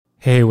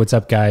Hey, what's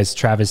up, guys?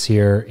 Travis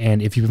here.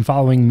 And if you've been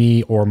following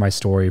me or my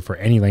story for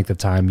any length of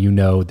time, you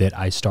know that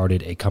I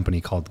started a company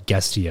called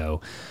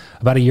Guestio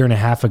about a year and a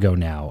half ago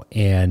now.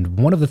 And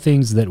one of the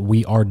things that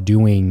we are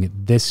doing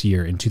this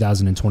year in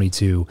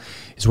 2022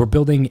 is we're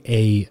building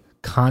a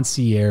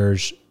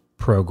concierge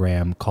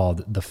program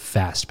called the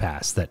Fast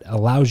Pass that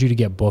allows you to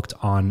get booked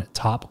on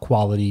top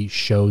quality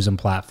shows and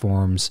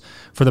platforms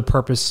for the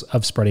purpose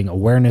of spreading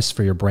awareness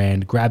for your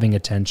brand, grabbing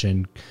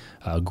attention,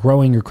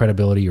 growing your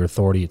credibility, your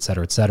authority, et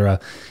cetera, et cetera.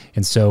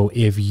 And so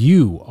if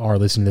you are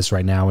listening to this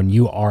right now and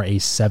you are a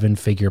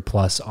 7-figure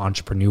plus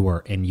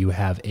entrepreneur and you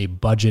have a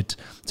budget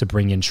to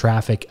bring in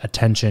traffic,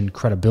 attention,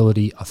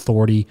 credibility,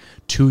 authority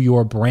to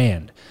your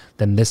brand,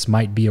 then this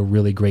might be a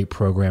really great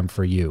program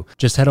for you.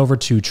 Just head over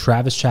to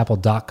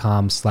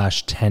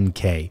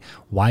travischappell.com/10K.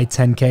 Why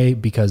 10K?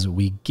 Because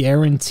we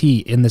guarantee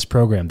in this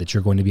program that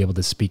you're going to be able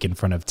to speak in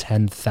front of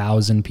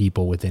 10,000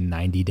 people within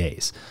 90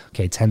 days.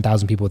 Okay,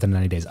 10,000 people within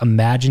 90 days.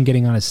 Imagine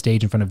getting on a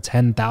stage in front of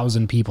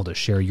 10,000 people to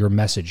share your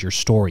message, your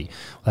story.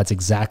 Well, that's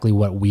exactly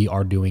what we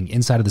are doing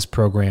inside of this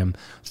program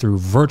through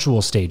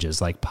virtual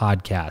stages like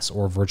podcasts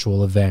or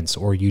virtual events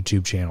or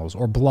YouTube channels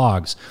or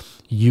blogs.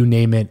 You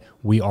name it,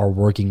 we are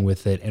working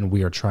with it, and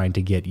we are trying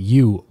to get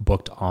you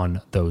booked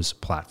on those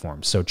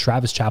platforms. So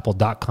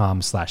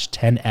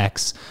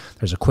travischappell.com/10X.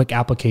 There's a quick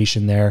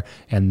application there,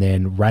 and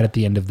then right at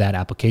the end of that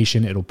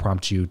application, it'll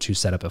prompt you to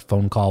set up a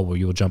phone call where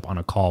you'll jump on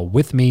a call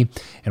with me,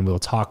 and we'll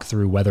talk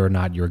through whether or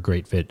not you're a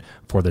great fit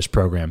for this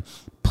program.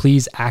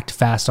 Please act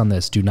fast on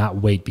this. Do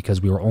not wait,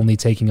 because we are only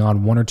taking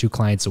on 1 or 2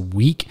 clients a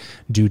week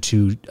due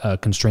to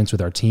constraints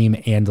with our team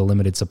and the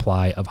limited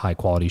supply of high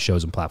quality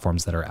shows and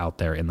platforms that are out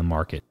there in the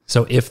market.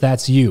 So if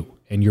that's you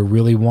and you're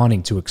really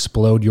wanting to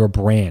explode your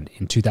brand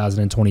in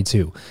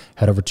 2022,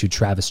 head over to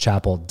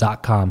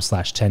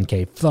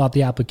travischappell.com/10K, fill out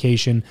the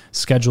application,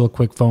 schedule a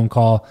quick phone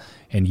call,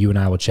 and you and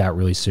I will chat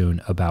really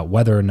soon about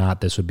whether or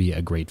not this would be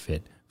a great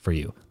fit for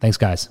you. Thanks,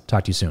 guys.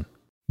 Talk to you soon.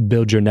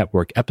 Build Your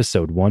Network,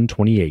 episode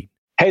 128.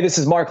 Hey, this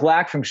is Mark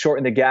Lack from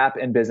Shorten the Gap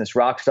and Business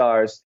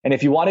Rockstars. And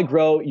if you want to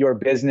grow your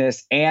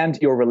business and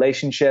your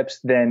relationships,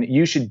 then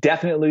you should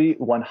definitely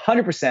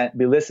 100%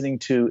 be listening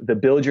to the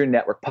Build Your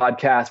Network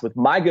podcast with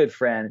my good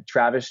friend,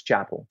 Travis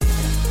Chappell.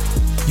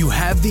 You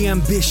have the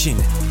ambition,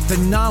 the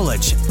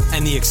knowledge,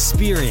 and the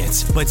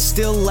experience, but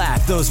still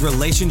lack those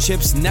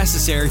relationships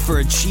necessary for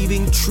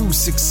achieving true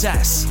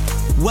success.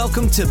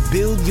 Welcome to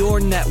Build Your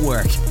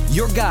Network,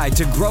 your guide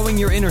to growing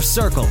your inner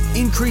circle,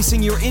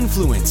 increasing your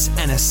influence,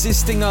 and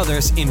assisting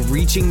others in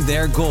reaching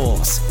their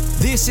goals.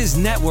 This is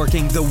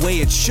networking the way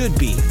it should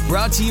be.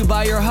 Brought to you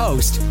by your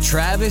host,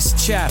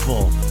 Travis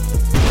Chappell.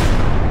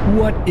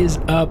 What is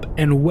up,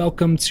 and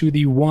welcome to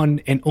the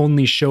one and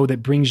only show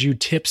that brings you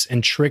tips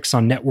and tricks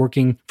on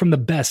networking from the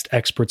best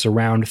experts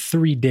around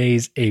 3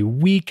 days a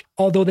week.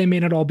 Although they may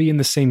not all be in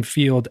the same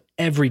field,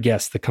 every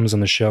guest that comes on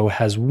the show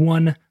has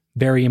one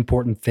very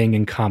important thing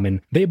in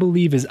common. They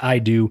believe, as I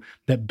do,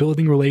 that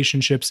building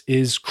relationships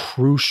is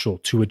crucial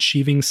to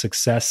achieving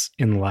success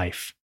in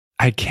life.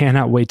 I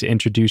cannot wait to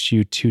introduce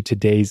you to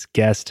today's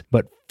guest,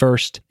 but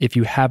first, if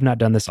you have not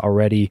done this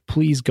already,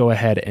 please go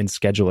ahead and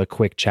schedule a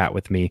quick chat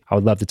with me. I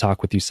would love to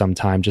talk with you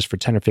sometime just for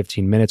 10 or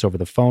 15 minutes over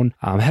the phone.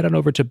 Head on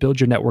over to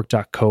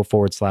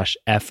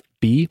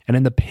buildyournetwork.co/FB. And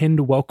in the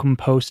pinned welcome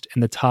post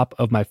in the top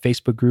of my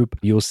Facebook group,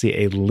 you'll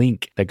see a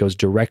link that goes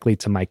directly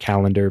to my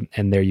calendar.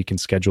 And there you can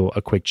schedule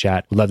a quick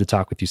chat. I'd love to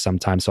talk with you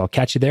sometime. So I'll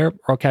catch you there, or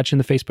I'll catch you in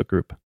the Facebook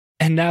group.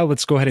 And now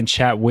let's go ahead and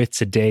chat with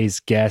today's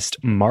guest,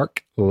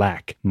 Mark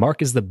Lack.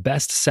 Mark is the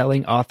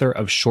best-selling author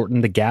of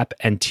Shorten the Gap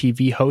and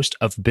TV host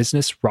of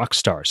Business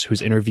Rockstars,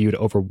 who's interviewed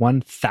over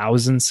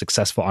 1,000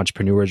 successful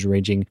entrepreneurs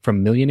ranging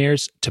from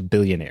millionaires to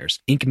billionaires.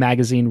 Inc.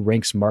 magazine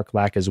ranks Mark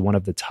Lack as one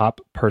of the top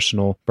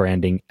personal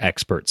branding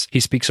experts. He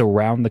speaks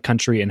around the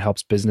country and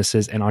helps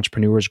businesses and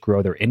entrepreneurs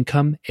grow their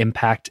income,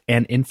 impact,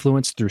 and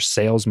influence through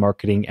sales,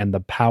 marketing, and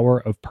the power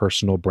of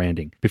personal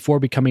branding. Before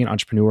becoming an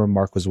entrepreneur,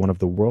 Mark was one of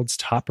the world's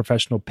top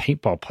professional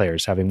paintball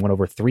players, having won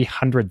over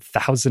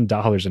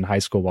 $300,000 in high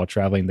school while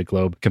traveling the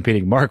globe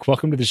competing. Mark,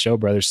 welcome to the show,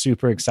 brother.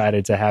 Super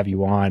excited to have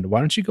you on. Why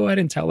don't you go ahead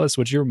and tell us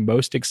what you're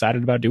most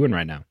excited about doing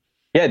right now?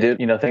 Yeah, dude.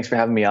 Thanks for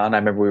having me on. I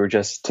remember we were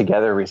just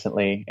together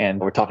recently and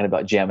we're talking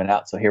about jamming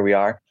out. So here we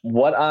are.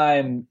 What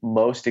I'm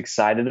most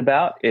excited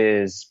about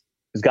is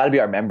it's got to be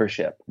our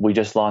membership. We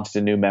just launched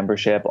a new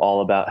membership all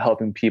about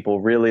helping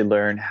people really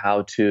learn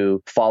how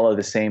to follow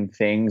the same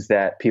things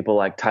that people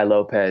like Tai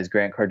Lopez,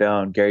 Grant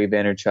Cardone, Gary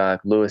Vaynerchuk,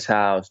 Lewis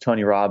Howes,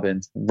 Tony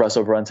Robbins,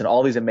 Russell Brunson,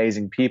 all these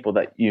amazing people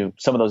that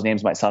some of those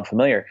names might sound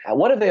familiar.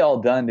 What have they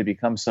all done to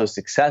become so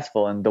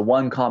successful? And the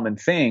one common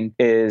thing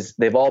is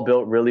they've all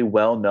built really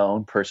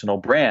well-known personal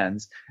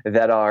brands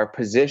that are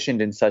positioned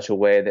in such a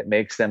way that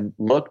makes them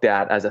looked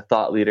at as a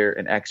thought leader,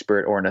 an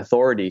expert, or an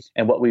authority.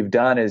 And what we've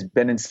done is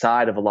been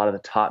inside of a lot of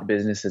the top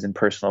businesses and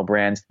personal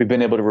brands. We've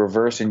been able to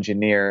reverse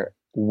engineer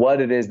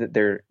what it is that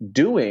they're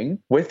doing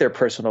with their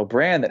personal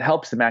brand that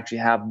helps them actually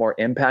have more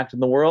impact in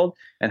the world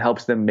and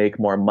helps them make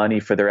more money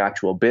for their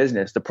actual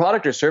business. The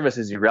product or service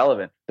is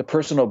irrelevant. The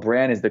personal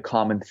brand is the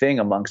common thing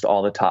amongst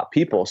all the top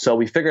people. So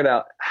we figured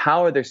out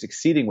how are they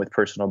succeeding with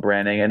personal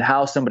branding and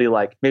how somebody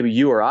like maybe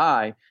you or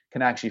I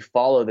can actually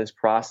follow this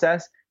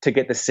process to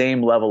get the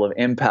same level of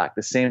impact,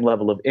 the same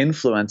level of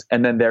influence,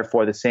 and then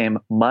therefore the same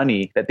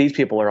money that these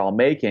people are all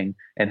making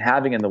and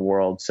having in the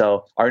world.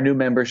 So our new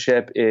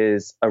membership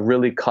is a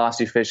really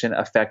cost-efficient,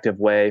 effective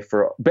way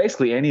for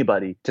basically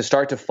anybody to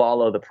start to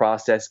follow the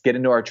process, get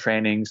into our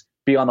trainings,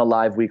 be on the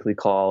live weekly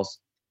calls,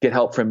 get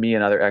help from me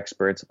and other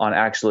experts on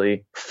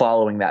actually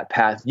following that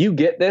path. You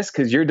get this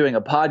because you're doing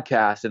a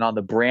podcast and on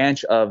the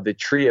branch of the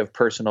tree of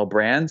personal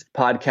brands,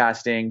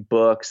 podcasting,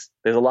 books,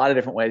 there's a lot of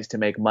different ways to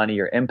make money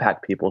or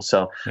impact people.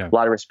 So a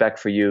lot of respect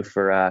for you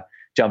for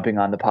jumping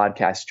on the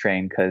podcast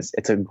train because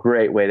it's a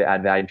great way to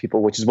add value to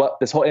people, which is what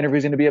this whole interview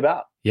is going to be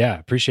about. Yeah,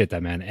 appreciate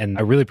that, man. And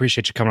I really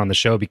appreciate you coming on the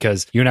show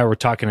because you and I were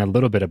talking a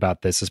little bit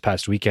about this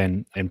past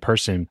weekend in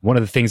person. One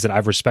of the things that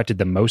I've respected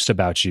the most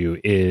about you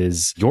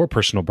is your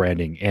personal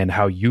branding and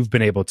how you've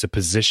been able to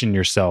position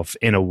yourself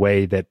in a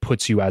way that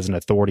puts you as an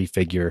authority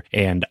figure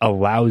and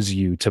allows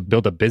you to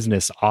build a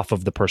business off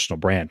of the personal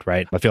brand,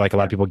 right? I feel like a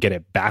lot of people get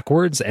it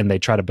backwards and they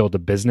try to build a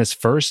business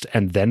first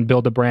and then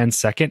build a brand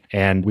second.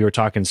 And we were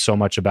talking so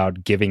much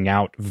about giving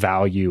out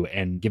value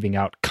and giving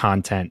out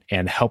content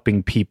and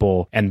helping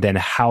people and then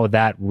how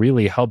that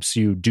really helps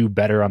you do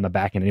better on the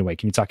back end anyway.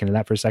 Can you talk into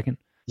that for a second?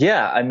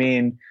 Yeah. I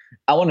mean,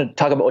 I want to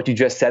talk about what you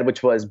just said,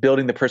 which was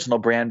building the personal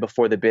brand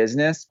before the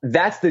business.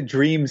 That's the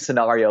dream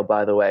scenario,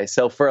 by the way.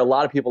 So for a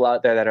lot of people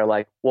out there that are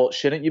like, well,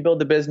 shouldn't you build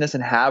the business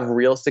and have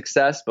real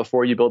success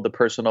before you build the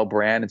personal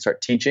brand and start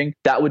teaching?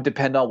 That would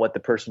depend on what the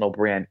personal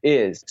brand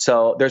is.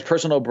 So there's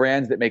personal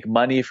brands that make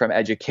money from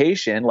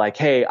education, like,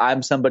 hey,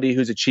 I'm somebody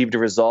who's achieved a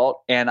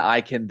result and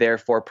I can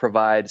therefore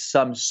provide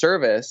some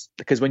service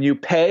because when you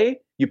pay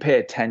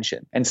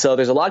attention. And so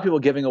there's a lot of people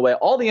giving away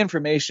all the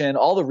information,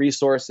 all the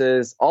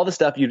resources, all the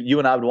stuff you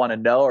and I would want to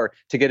know or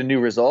to get a new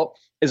result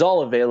is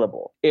all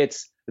available.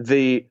 It's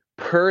the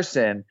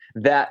person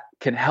that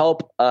can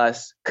help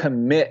us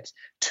commit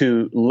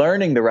to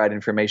learning the right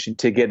information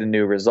to get a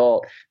new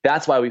result.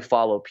 That's why we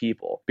follow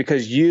people,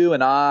 because you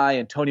and I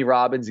and Tony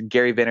Robbins and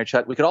Gary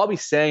Vaynerchuk, we could all be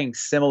saying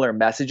similar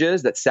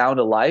messages that sound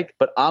alike,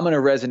 but I'm going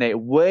to resonate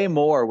way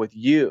more with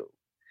you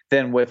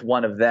than with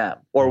one of them,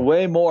 or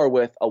way more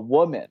with a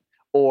woman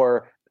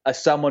or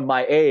someone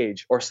my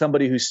age or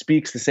somebody who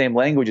speaks the same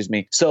language as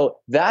me. So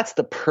that's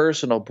the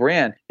personal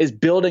brand, is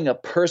building a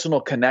personal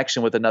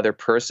connection with another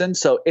person.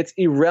 So it's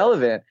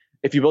irrelevant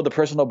if you build the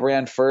personal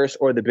brand first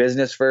or the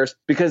business first,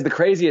 because the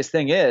craziest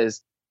thing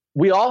is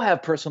we all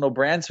have personal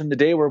brands from the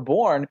day we're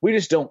born. We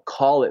just don't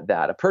call it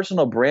that. A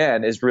personal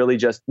brand is really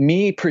just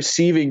me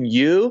perceiving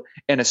you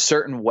in a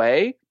certain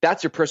way.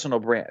 That's your personal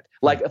brand.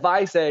 Like if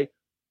I say,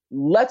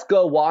 let's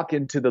go walk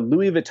into the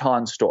Louis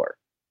Vuitton store.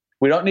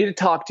 We don't need to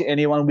talk to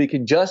anyone. We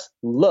can just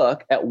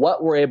look at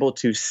what we're able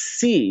to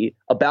see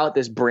about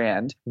this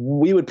brand.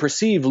 We would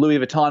perceive Louis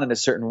Vuitton in a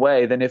certain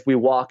way than if we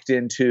walked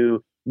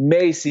into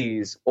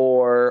Macy's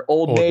or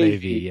Old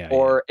Navy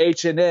or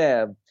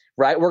H&M,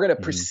 right? We're going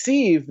to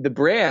perceive the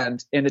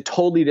brand in a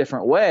totally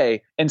different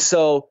way. And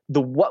so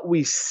what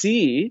we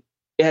see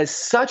has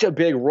such a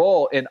big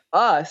role in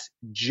us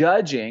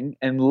judging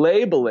and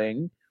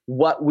labeling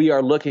what we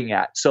are looking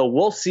at. So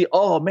we'll see,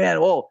 oh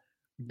man,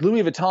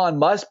 Louis Vuitton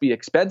must be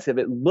expensive.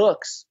 It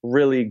looks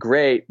really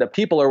great. The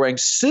people are wearing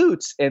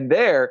suits in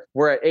there,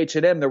 where at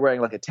H&M, they're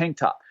wearing like a tank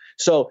top.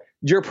 So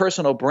your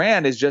personal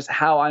brand is just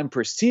how I'm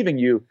perceiving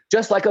you,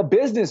 just like a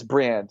business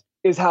brand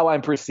is how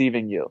I'm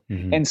perceiving you.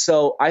 Mm-hmm. And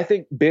so I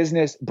think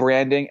business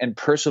branding and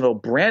personal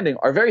branding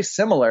are very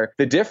similar.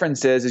 The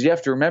difference is you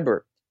have to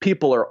remember,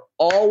 people are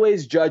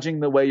always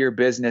judging the way your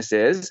business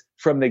is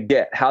from the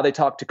get, how they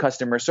talk to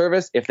customer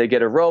service, if they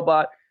get a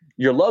robot.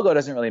 Your logo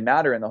doesn't really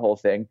matter in the whole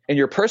thing. And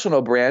your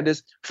personal brand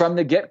is from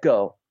the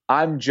get-go.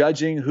 I'm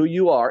judging who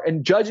you are.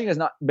 And judging is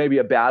not maybe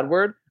a bad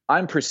word.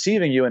 I'm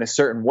perceiving you in a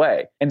certain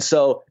way. And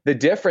so the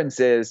difference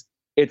is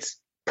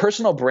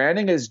personal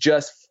branding is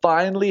just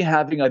finally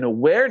having an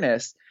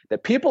awareness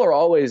that people are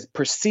always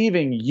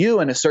perceiving you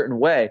in a certain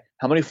way.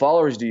 How many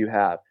followers do you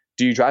have?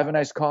 Do you drive a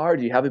nice car?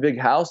 Do you have a big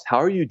house? How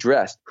are you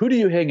dressed? Who do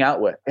you hang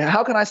out with? And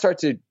how can I start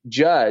to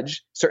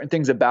judge certain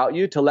things about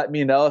you to let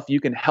me know if you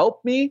can help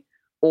me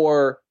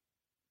or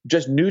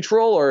just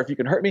neutral, or if you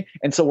can hurt me?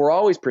 And so we're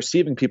always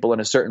perceiving people in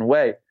a certain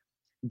way.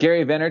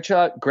 Gary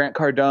Vaynerchuk, Grant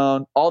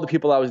Cardone, all the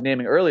people I was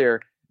naming earlier,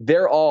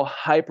 they're all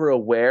hyper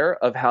aware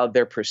of how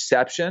their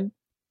perception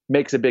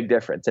makes a big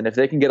difference. And if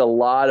they can get a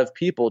lot of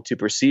people to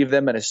perceive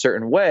them in a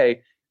certain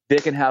way, they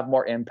can have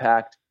more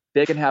impact,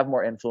 they can have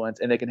more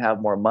influence, and they can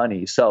have more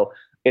money. So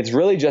it's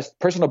really just,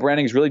 personal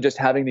branding is really just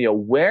having the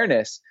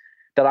awareness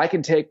that I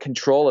can take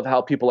control of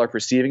how people are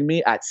perceiving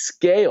me at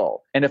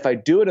scale. And if I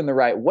do it in the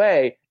right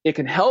way, it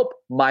can help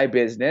my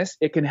business,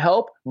 it can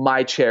help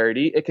my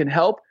charity, it can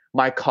help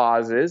my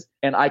causes,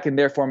 and I can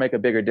therefore make a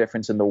bigger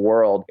difference in the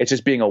world. It's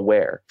just being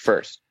aware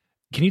first.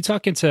 Can you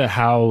talk into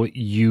how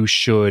you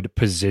should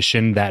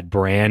position that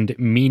brand,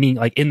 meaning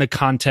like in the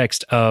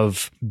context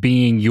of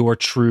being your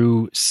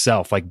true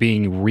self, like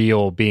being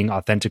real, being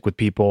authentic with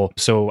people?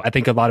 So I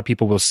think a lot of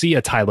people will see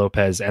a Tai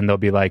Lopez and they'll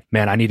be like,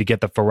 man, I need to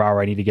get the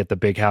Ferrari, I need to get the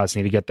big house,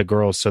 I need to get the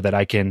girls so that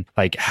I can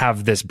like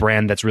have this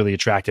brand that's really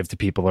attractive to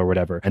people or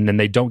whatever. And then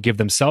they don't give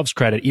themselves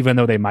credit, even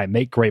though they might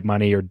make great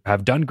money or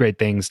have done great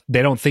things.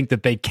 They don't think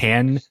that they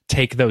can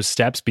take those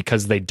steps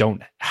because they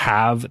don't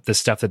have the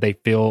stuff that they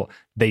feel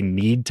they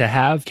need to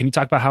have. Can you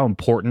talk about how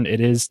important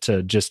it is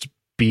to just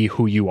be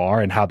who you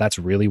are and how that's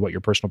really what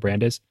your personal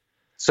brand is?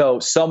 So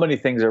many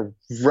things are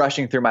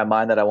rushing through my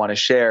mind that I want to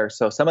share.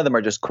 So some of them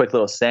are just quick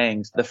little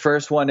sayings. The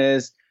first one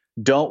is,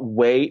 don't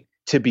wait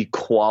to be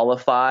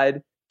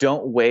qualified.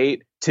 Don't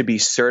wait to be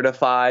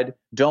certified.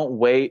 Don't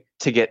wait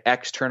to get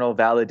external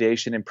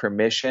validation and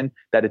permission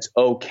that it's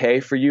okay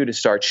for you to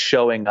start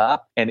showing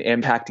up and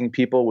impacting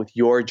people with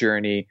your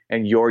journey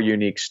and your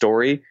unique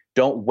story.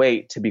 Don't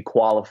wait to be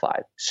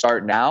qualified.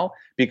 Start now,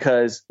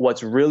 because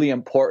what's really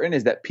important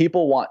is that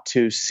people want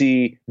to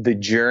see the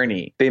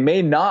journey. They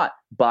may not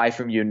buy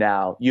from you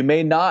now. You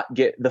may not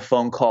get the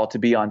phone call to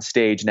be on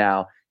stage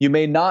now. You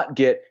may not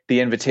get the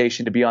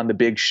invitation to be on the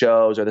big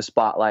shows or the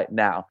spotlight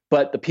now.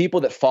 But the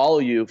people that follow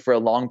you for a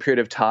long period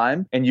of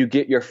time, and you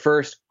get your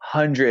first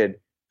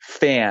 100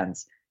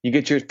 fans, you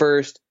get your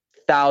first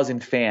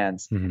 1,000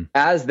 fans. Mm-hmm.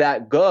 As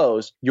that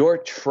goes, your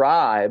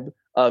tribe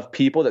of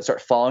people that start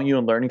following you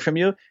and learning from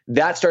you,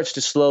 that starts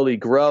to slowly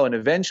grow. And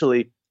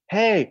eventually,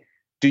 hey,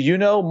 do you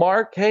know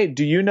Mark? Hey,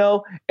 do you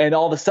know? And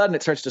all of a sudden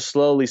it starts to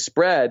slowly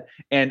spread.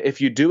 And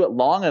if you do it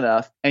long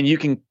enough and you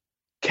can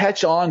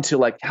catch on to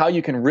like how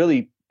you can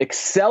really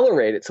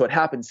accelerate it so it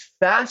happens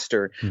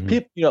faster, mm-hmm.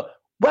 people,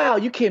 wow,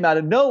 you came out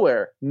of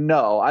nowhere.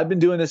 No, I've been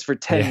doing this for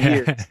 10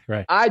 years.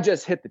 Right. I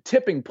just hit the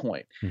tipping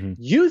point. Mm-hmm.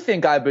 You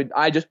think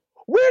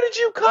where did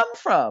you come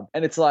from?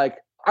 And it's like,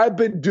 I've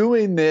been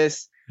doing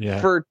this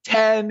for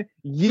 10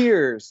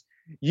 years.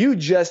 You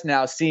just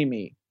now see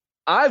me.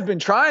 I've been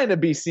trying to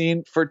be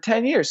seen for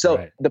 10 years.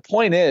 So The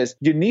point is,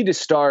 you need to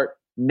start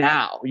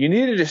now. You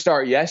needed to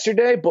start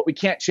yesterday, but we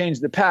can't change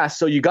the past.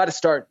 So you got to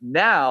start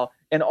now.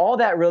 And all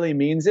that really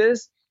means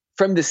is,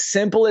 from the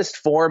simplest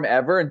form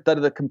ever, instead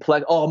of the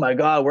complex, oh my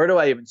God, where do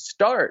I even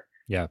start?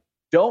 Yeah.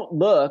 Don't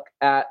look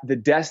at the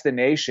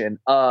destination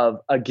of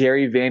a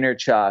Gary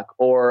Vaynerchuk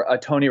or a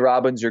Tony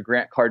Robbins or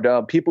Grant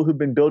Cardone, people who've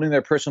been building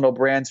their personal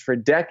brands for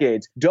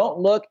decades. Don't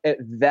look at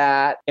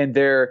that and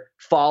their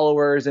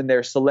followers and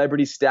their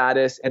celebrity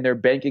status and their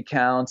bank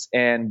accounts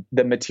and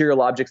the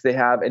material objects they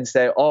have and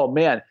say, oh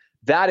man,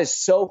 that is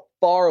so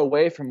far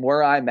away from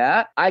where I'm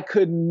at. I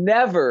could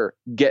never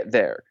get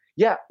there.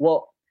 Yeah,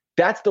 well,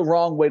 that's the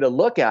wrong way to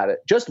look at it.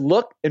 Just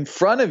look in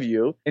front of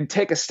you and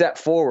take a step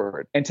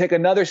forward and take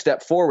another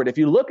step forward. If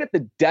you look at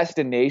the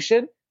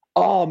destination,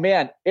 oh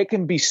man, it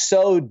can be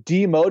so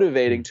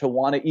demotivating to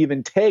want to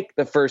even take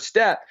the first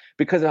step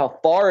because of how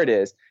far it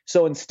is.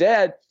 So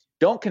instead,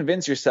 don't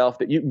convince yourself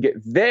that you can get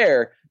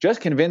there. Just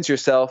convince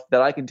yourself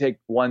that I can take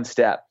one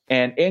step.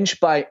 And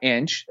inch by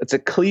inch, it's a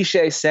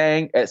cliche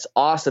saying. It's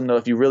awesome though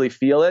if you really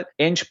feel it.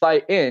 Inch by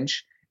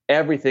inch,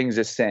 everything's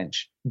a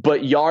cinch.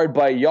 But yard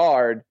by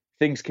yard,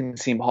 things can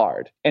seem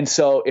hard. And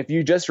so if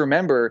you just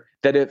remember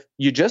that if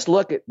you just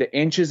look at the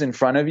inches in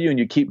front of you and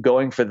you keep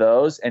going for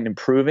those and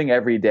improving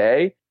every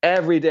day,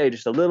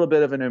 just a little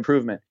bit of an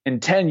improvement. In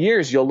 10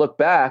 years, you'll look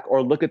back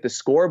or look at the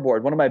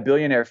scoreboard. One of my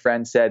billionaire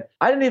friends said,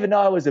 I didn't even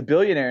know I was a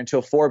billionaire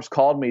until Forbes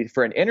called me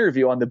for an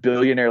interview on the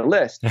billionaire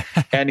list.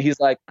 And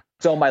he's like,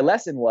 so my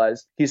lesson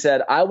was, he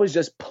said, I was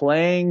just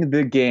playing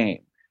the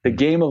game. The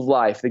game of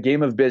life, the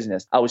game of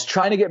business. I was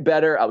trying to get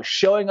better. I was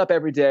showing up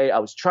every day. I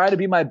was trying to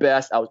be my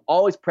best. I was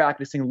always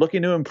practicing,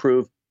 looking to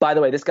improve. By the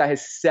way, this guy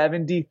has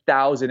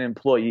 70,000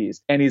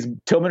 employees. And he's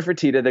Tillman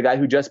Fertitta, the guy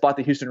who just bought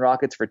the Houston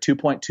Rockets for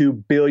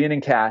 $2.2 billion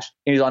in cash.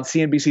 And he's on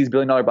CNBC's $1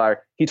 billion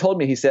buyer. He told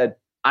me, he said,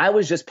 I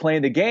was just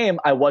playing the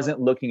game. I wasn't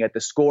looking at the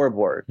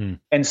scoreboard.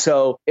 And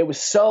so it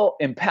was so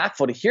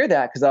impactful to hear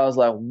that because I was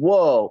like,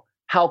 whoa.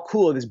 How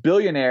cool. This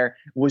billionaire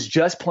was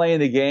just playing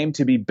the game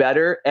to be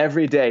better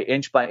every day,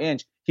 inch by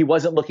inch. He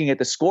wasn't looking at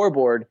the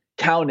scoreboard,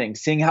 counting,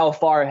 seeing how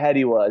far ahead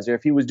he was, or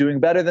if he was doing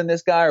better than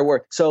this guy or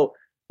worse. So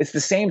it's the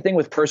same thing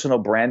with personal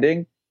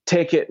branding.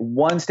 Take it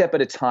one step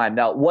at a time.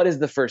 Now, what is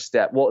the first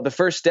step? Well, the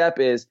first step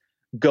is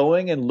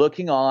going and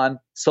looking on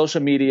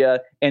social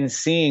media and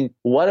seeing,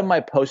 what am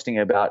I posting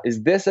about?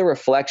 Is this a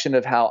reflection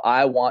of how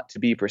I want to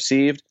be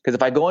perceived? Because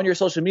if I go on your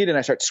social media and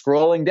I start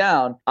scrolling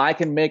down, I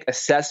can make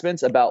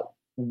assessments about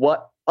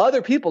what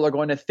other people are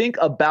going to think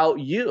about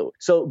you.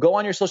 So go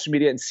on your social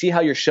media and see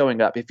how you're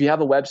showing up. If you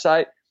have a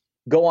website,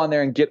 go on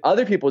there and get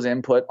other people's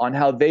input on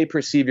how they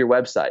perceive your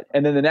website.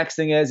 And then the next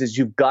thing is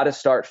you've got to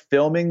start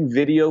filming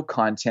video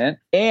content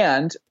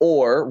and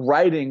or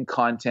writing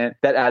content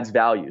that adds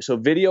value. So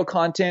video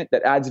content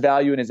that adds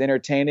value and is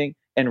entertaining,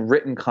 and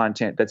written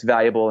content that's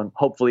valuable and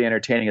hopefully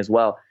entertaining as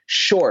well.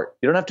 Short.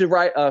 You don't have to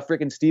write a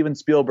freaking Steven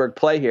Spielberg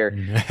play here.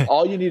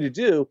 All you need to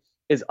do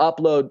is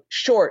upload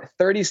short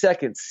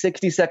 30-second,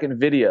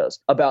 60-second videos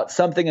about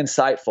something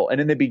insightful. And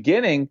in the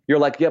beginning, you're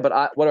like, yeah,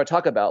 but what do I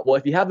talk about? Well,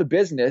 if you have a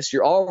business,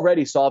 you're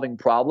already solving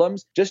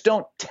problems. Just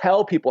don't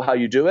tell people how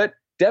you do it.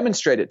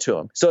 Demonstrate it to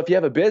them. So if you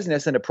have a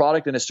business and a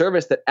product and a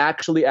service that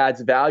actually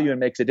adds value and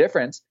makes a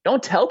difference,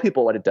 don't tell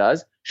people what it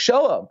does.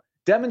 Show them.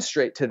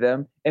 Demonstrate to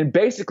them. And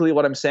basically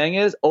what I'm saying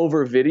is,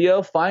 over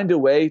video, find a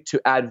way to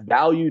add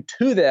value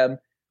to them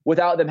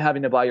without them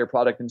having to buy your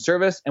product and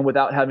service, and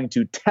without having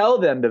to tell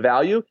them the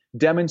value.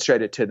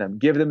 Demonstrate it to them.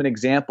 Give them an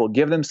example.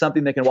 Give them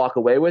something they can walk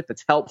away with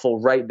that's helpful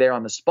right there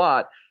on the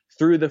spot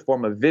through the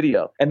form of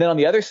video. And then on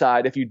the other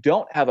side, if you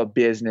don't have a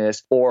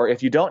business, or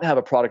if you don't have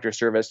a product or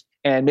service,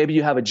 and maybe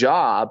you have a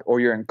job,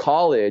 or you're in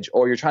college,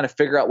 or you're trying to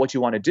figure out what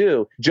you want to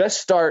do, just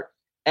start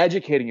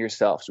educating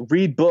yourselves,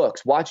 read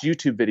books, watch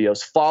YouTube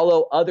videos,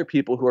 follow other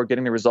people who are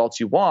getting the results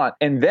you want,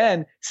 and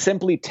then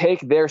simply take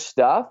their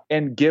stuff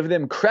and give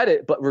them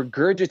credit, but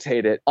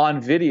regurgitate it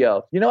on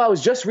video. You know, I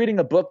was just reading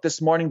a book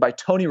this morning by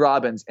Tony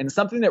Robbins, and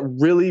something that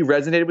really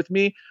resonated with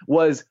me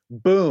was,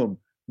 boom,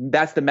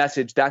 that's the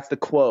message, that's the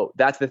quote,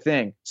 that's the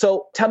thing.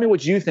 So tell me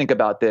what you think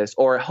about this,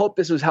 or I hope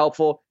this was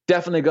helpful.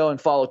 Definitely go and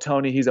follow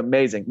Tony. He's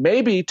amazing.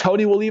 Maybe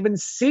Tony will even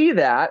see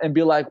that and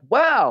be like,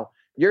 wow,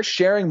 you're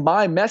sharing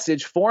my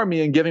message for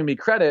me and giving me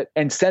credit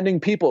and sending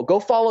people.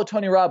 Go follow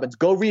Tony Robbins.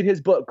 Go read his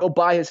book. Go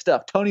buy his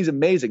stuff. Tony's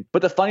amazing.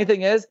 But the funny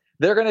thing is,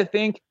 they're going to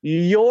think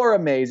you're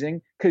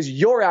amazing because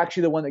you're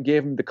actually the one that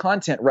gave them the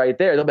content right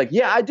there. They'll be like,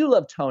 yeah, I do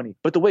love Tony,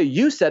 but the way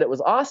you said it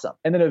was awesome.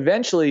 And then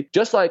eventually,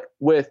 just like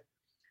with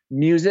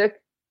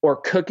music or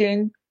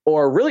cooking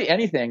or really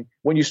anything,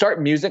 when you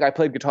start music, I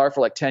played guitar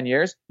for like 10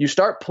 years. You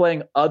start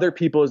playing other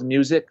people's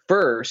music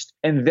first.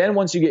 And then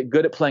once you get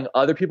good at playing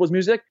other people's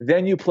music,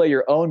 then you play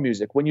your own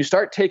music. When you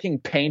start taking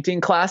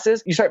painting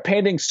classes, you start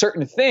painting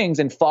certain things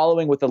and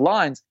following with the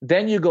lines.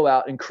 Then you go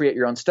out and create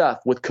your own stuff.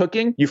 With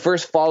cooking, you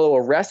first follow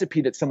a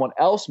recipe that someone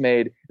else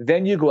made.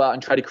 Then you go out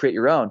and try to create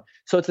your own.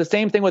 So it's the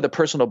same thing with a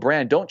personal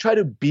brand. Don't try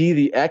to be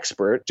the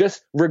expert.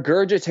 Just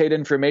regurgitate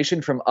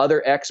information from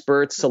other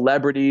experts,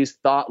 celebrities,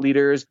 thought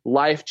leaders,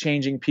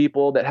 life-changing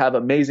people that have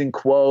amazing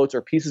quotes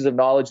or pieces of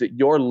knowledge that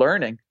you're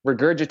learning.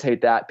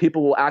 Regurgitate that.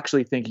 People will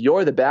actually think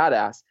you're the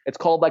badass. It's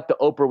called like the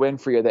Oprah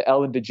Winfrey or the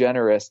Ellen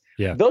DeGeneres.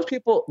 Yeah. Those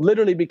people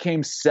literally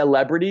became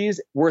celebrities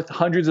worth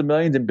hundreds of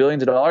millions and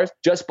billions of dollars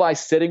just by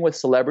sitting with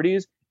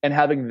celebrities and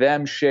having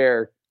them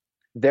share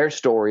their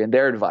story and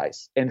their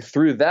advice. And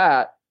through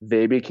that,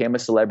 they became a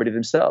celebrity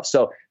themselves.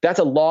 So that's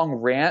a long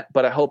rant,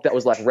 but I hope that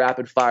was like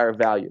rapid fire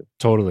value.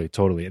 Totally,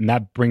 totally. And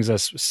that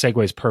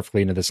segues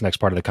perfectly into this next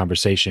part of the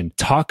conversation.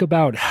 Talk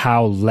about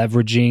how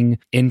leveraging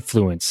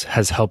influence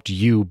has helped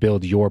you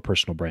build your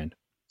personal brand.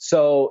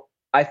 So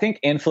I think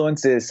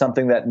influence is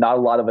something that not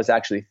a lot of us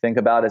actually think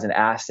about as an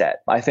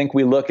asset. I think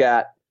we look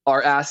at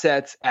our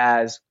assets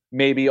as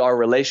maybe our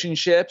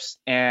relationships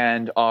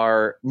and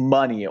our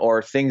money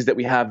or things that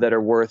we have that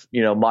are worth,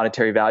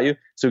 monetary value.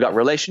 So we've got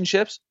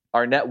relationships,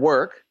 our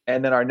network,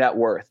 and then our net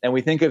worth. And we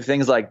think of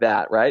things like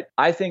that, right?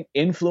 I think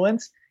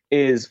influence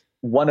is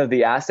one of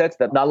the assets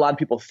that not a lot of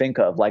people think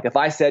of. Like if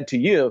I said to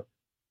you,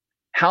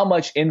 how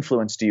much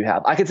influence do you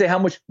have? I could say, how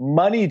much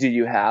money do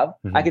you have?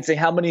 Mm-hmm. I could say,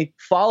 how many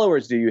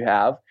followers do you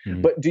have?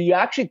 Mm-hmm. But do you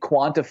actually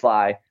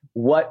quantify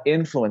what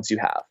influence you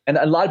have? And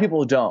a lot of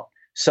people don't.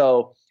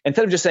 So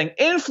instead of just saying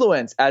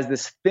influence as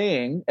this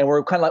thing, and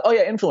we're kind of like, oh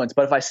yeah, influence.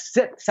 But if I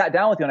sat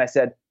down with you and I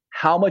said,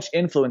 how much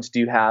influence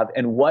do you have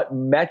and what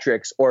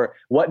metrics or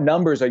what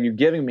numbers are you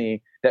giving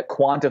me that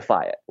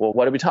quantify it? Well,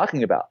 what are we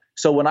talking about?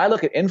 So when I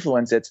look at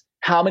influence, it's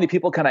how many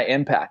people can I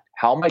impact?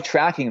 How am I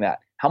tracking that?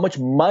 How much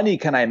money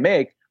can I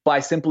make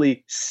by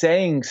simply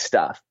saying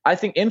stuff? I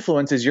think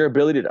influence is your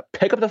ability to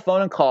pick up the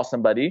phone and call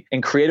somebody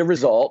and create a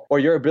result, or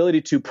your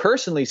ability to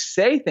personally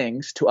say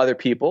things to other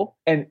people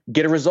and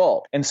get a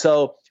result. And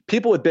so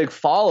people with big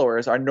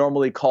followers are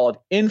normally called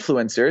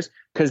influencers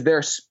because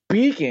they're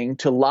speaking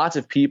to lots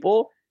of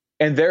people,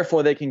 and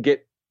therefore they can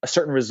get a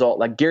certain result.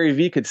 Like Gary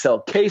Vee could sell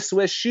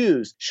K-Swiss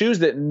shoes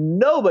that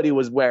nobody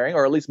was wearing,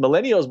 or at least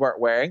millennials weren't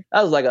wearing.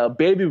 That was like a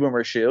baby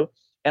boomer shoe.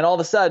 And all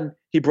of a sudden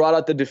he brought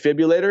out the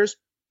defibrillators,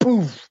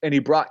 poof, and he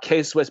brought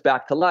K-Swiss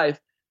back to life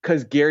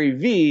because Gary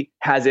Vee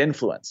has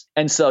influence.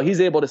 And so he's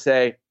able to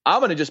say, I'm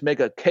going to just make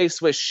a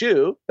K-Swiss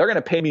shoe. They're going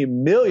to pay me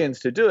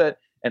millions to do it.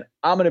 And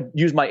I'm going to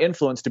use my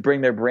influence to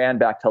bring their brand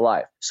back to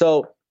life.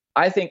 So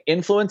I think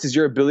influence is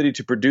your ability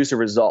to produce a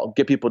result,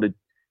 get people to,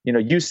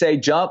 you say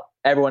jump,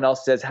 everyone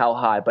else says how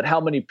high, but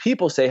how many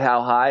people say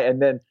how high? And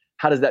then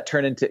how does that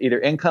turn into either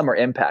income or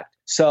impact?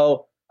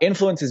 So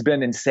influence has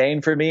been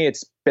insane for me.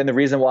 It's been the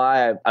reason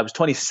why I was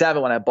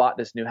 27 when I bought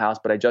this new house,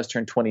 but I just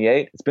turned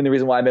 28. It's been the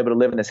reason why I'm able to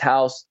live in this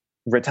house,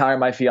 retire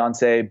my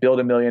fiance, build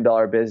 $1 million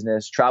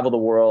business, travel the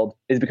world,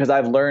 is because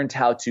I've learned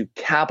how to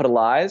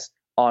capitalize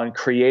on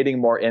creating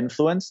more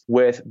influence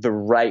with the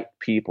right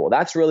people.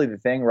 That's really the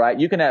thing, right?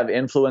 You can have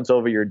influence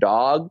over your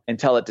dog and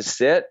tell it to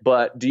sit,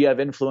 but do you have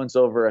influence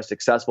over a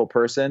successful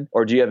person?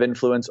 Or do you have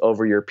influence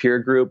over your peer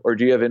group? Or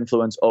do you have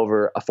influence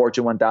over a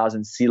Fortune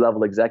 1000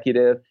 C-level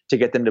executive? to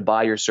get them to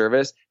buy your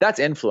service, that's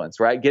influence,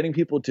 right? Getting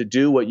people to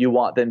do what you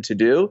want them to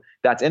do,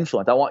 that's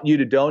influence. I want you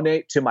to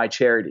donate to my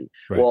charity.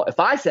 Right. Well, if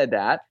I said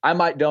that, I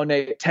might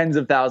donate tens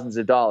of thousands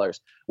of dollars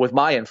with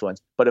my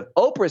influence. But if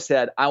Oprah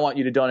said, I want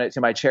you to donate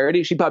to my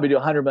charity, she'd probably do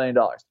 $100 million.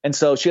 And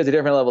so she has a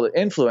different level of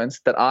influence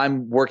that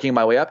I'm working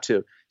my way up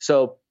to.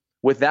 So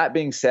with that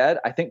being said,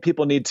 I think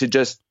people need to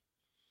just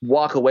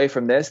walk away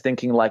from this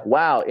thinking like,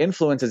 wow,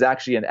 influence is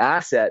actually an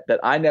asset that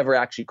I never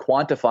actually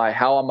quantify.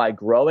 How am I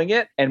growing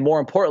it? And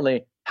more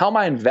importantly, how am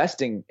I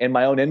investing in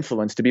my own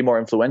influence to be more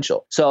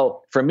influential?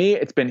 So for me,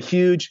 it's been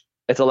huge.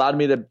 It's allowed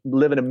me to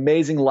live an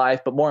amazing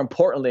life. But more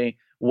importantly,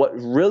 what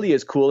really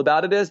is cool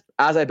about it is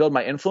as I build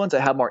my influence,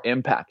 I have more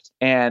impact.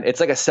 And it's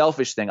like a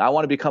selfish thing. I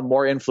want to become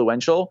more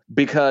influential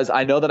because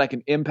I know that I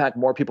can impact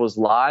more people's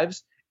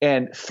lives.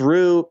 And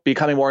through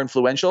becoming more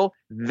influential,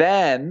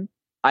 then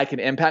I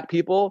can impact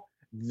people.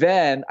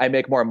 Then I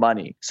make more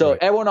money. So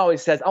everyone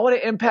always says, I want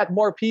to impact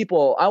more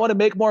people. I want to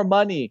make more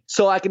money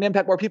so I can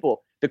impact more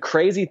people. The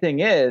crazy thing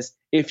is,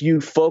 if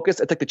you focus,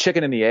 it's like the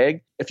chicken and the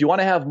egg. If you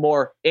want to have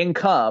more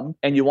income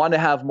and you want to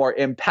have more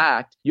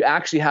impact, you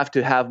actually have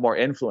to have more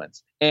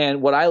influence.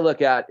 And what I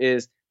look at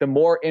is the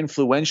more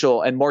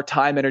influential and more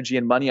time, energy,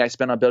 and money I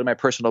spend on building my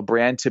personal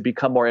brand to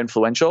become more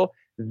influential,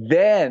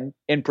 then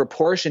in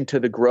proportion to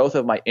the growth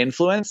of my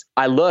influence,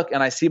 I look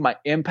and I see my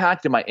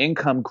impact and my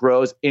income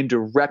grows in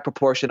direct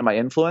proportion to my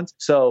influence.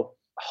 So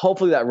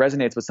hopefully that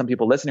resonates with some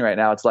people listening right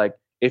now. It's like,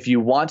 if you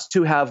want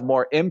to have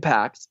more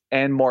impact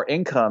and more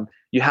income,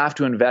 you have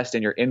to invest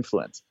in your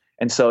influence.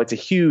 And so it's a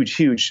huge,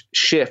 huge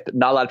shift.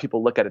 Not a lot of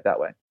people look at it that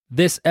way.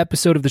 This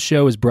episode of the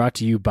show is brought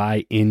to you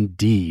by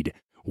Indeed.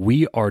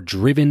 We are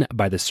driven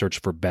by the search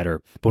for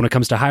better. But when it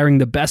comes to hiring,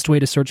 the best way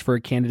to search for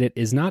a candidate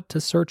is not to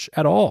search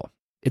at all.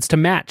 It's to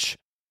match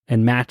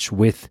and match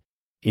with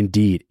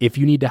Indeed. If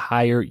you need to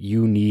hire,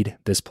 you need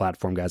this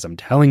platform, guys. I'm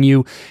telling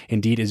you,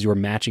 Indeed is your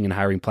matching and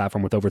hiring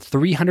platform with over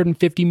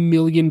 350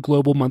 million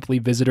global monthly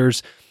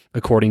visitors,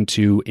 according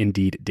to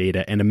Indeed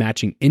data, and a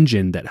matching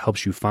engine that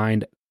helps you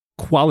find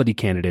quality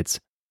candidates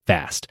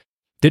fast.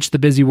 Ditch the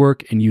busy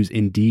work and use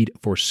Indeed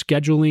for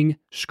scheduling,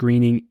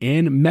 screening,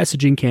 and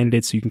messaging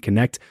candidates so you can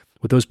connect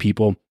with those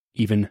people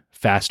even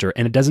faster.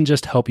 And it doesn't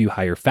just help you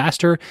hire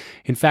faster.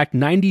 In fact,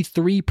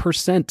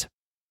 93%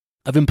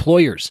 of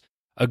employers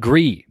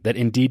agree that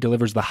Indeed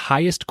delivers the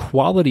highest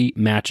quality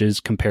matches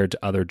compared to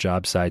other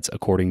job sites,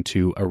 according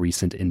to a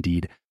recent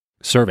Indeed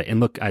survey. And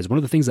look, guys, one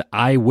of the things that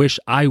I wish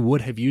I would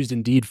have used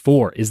Indeed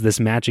for is this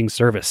matching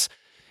service.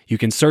 You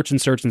can search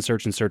and search and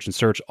search and search and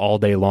search all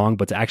day long,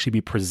 but to actually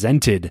be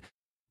presented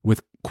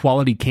with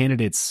quality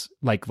candidates,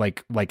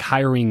 like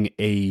hiring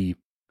a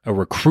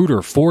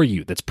recruiter for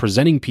you that's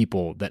presenting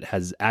people that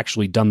has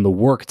actually done the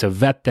work to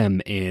vet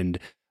them and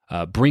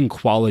bring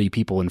quality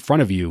people in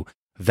front of you,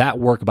 that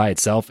work by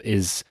itself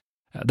is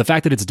the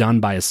fact that it's done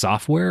by a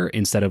software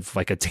instead of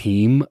like a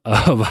team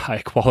of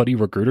high quality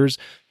recruiters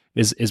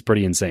is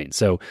pretty insane.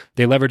 So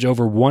they leverage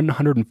over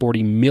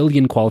 140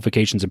 million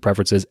qualifications and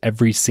preferences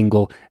every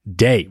single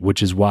day,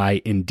 which is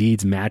why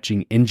Indeed's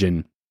matching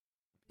engine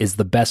is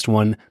the best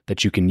one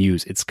that you can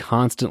use. It's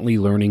constantly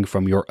learning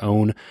from your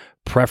own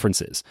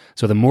preferences.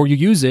 So the more you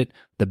use it,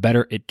 the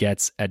better it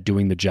gets at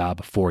doing the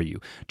job for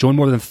you. Join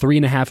more than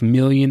 3.5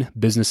 million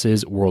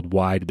businesses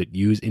worldwide that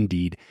use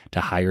Indeed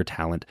to hire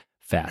talent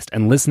fast.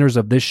 And listeners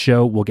of this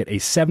show will get a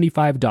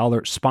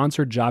 $75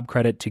 sponsored job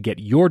credit to get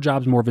your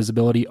jobs more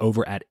visibility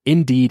over at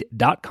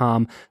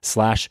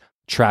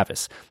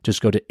Indeed.com/Travis.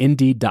 Just go to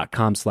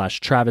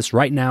Indeed.com/Travis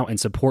right now and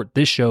support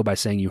this show by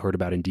saying you heard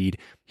about Indeed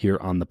here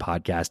on the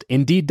podcast.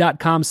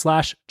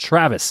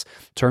 Indeed.com/Travis.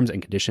 Terms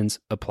and conditions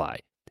apply.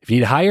 If you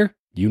need to hire,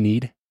 you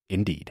need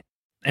Indeed.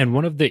 And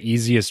one of the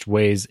easiest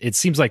ways, it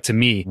seems like to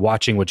me,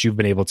 watching what you've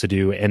been able to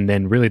do, and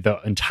then really the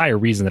entire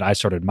reason that I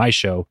started my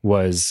show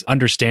was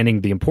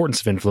understanding the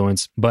importance of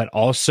influence, but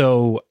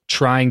also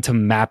trying to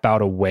map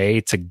out a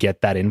way to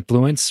get that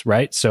influence,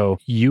 right? So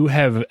you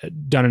have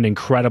done an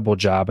incredible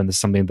job, and this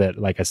is something that,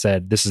 like I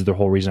said, this is the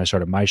whole reason I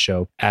started my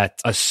show, at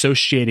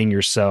associating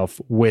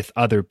yourself with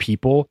other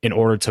people in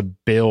order to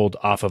build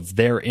off of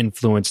their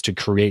influence to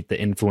create the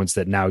influence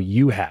that now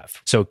you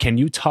have. So can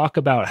you talk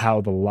about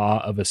how the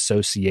law of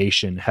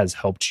association has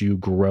helped you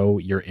grow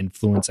your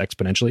influence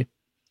exponentially?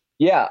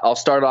 Yeah, I'll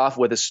start off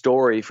with a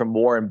story from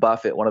Warren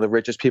Buffett, one of the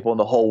richest people in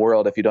the whole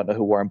world, if you don't know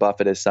who Warren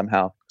Buffett is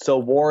somehow. So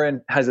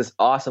Warren has this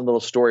awesome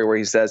little story where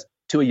he says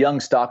to a young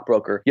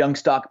stockbroker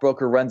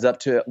runs up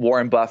to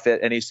Warren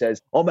Buffett and he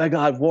says, "Oh my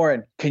God,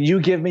 Warren, can you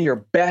give me your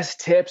best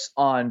tips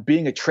on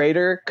being a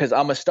trader? Because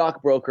I'm a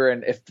stockbroker,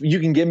 and if you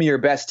can give me your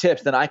best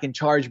tips, then I can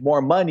charge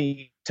more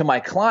money to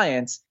my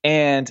clients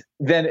and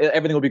then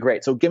everything will be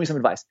great. So give me some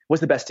advice.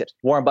 What's the best tips?"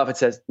 Warren Buffett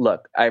says,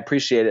 "Look, I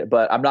appreciate it,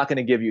 but I'm not going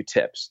to give you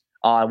tips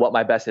on what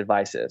my best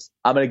advice is.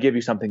 I'm going to give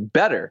you something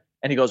better.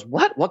 And he goes,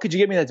 what could you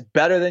give me that's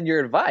better than your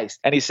advice?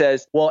 And he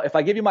says, well, if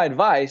I give you my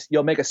advice,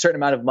 you'll make a certain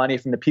amount of money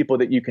from the people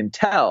that you can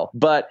tell.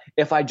 But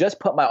if I just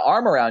put my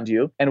arm around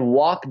you and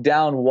walk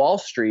down Wall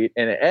Street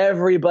and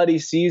everybody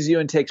sees you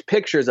and takes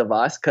pictures of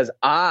us because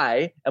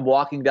I am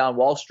walking down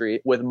Wall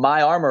Street with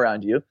my arm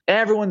around you,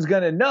 everyone's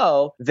going to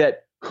know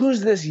that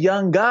who's this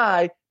young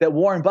guy that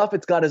Warren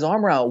Buffett's got his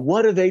arm around?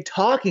 What are they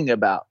talking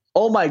about?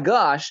 Oh my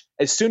gosh,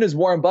 as soon as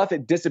Warren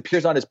Buffett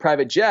disappears on his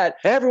private jet,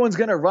 everyone's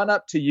going to run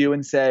up to you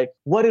and say,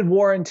 what did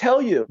Warren tell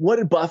you? What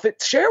did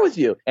Buffett share with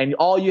you? And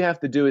all you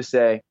have to do is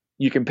say,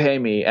 you can pay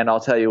me and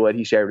I'll tell you what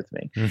he shared with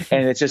me.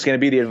 And it's just going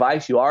to be the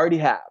advice you already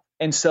have.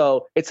 And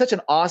so it's such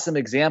an awesome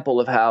example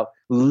of how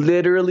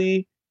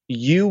literally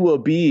you will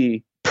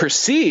be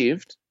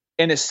perceived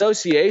in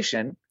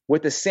association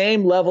with the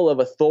same level of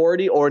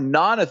authority or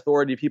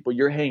non-authority people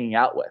you're hanging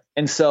out with.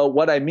 And so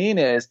what I mean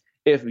is,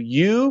 if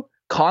you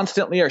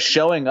constantly are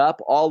showing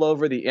up all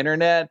over the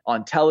internet,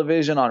 on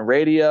television, on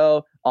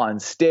radio, on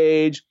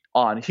stage,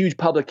 on huge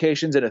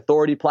publications and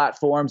authority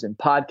platforms and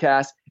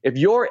podcasts, if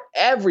you're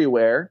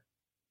everywhere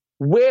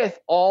with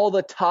all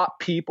the top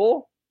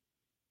people,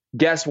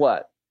 guess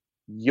what?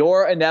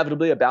 You're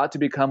inevitably about to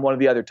become one of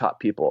the other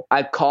top people.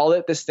 I call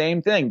it the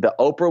same thing, the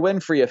Oprah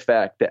Winfrey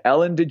effect, the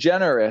Ellen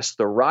DeGeneres,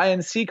 the Ryan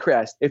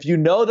Seacrest. If you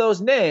know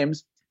those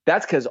names,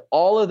 that's because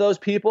all of those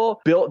people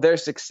built their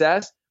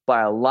success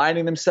by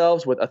aligning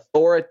themselves with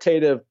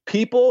authoritative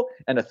people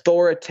and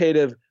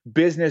authoritative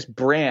business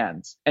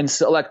brands. And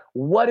so, like,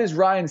 what is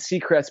Ryan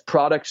Seacrest's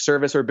product,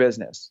 service, or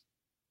business?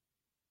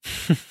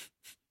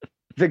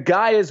 The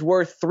guy is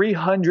worth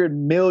 $300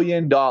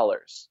 million.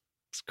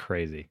 It's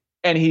crazy.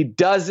 And he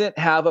doesn't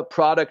have a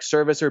product,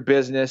 service, or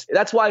business.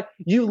 That's why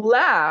you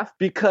laugh,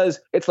 because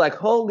it's like,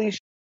 holy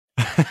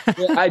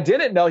I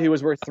didn't know he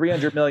was worth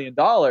 $300 million.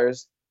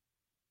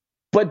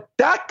 But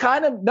that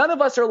kind of, none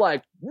of us are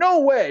like,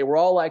 no way. We're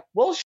all like,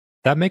 well,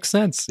 that makes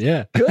sense.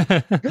 Yeah.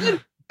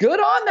 good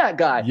on that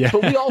guy. Yeah.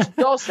 But we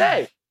all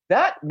say,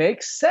 that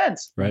makes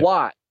sense. Right.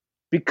 Why?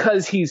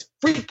 Because he's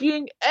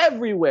freaking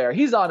everywhere.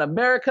 He's on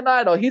American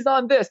Idol. He's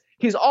on this.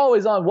 He's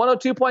always on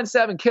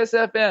 102.7 Kiss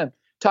FM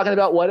talking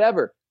about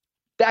whatever.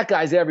 That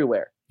guy's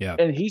everywhere. Yeah.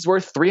 And he's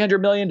worth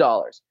 $300 million.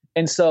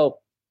 And so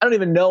I don't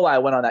even know why I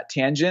went on that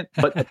tangent,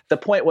 but the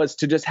point was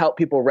to just help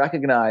people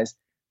recognize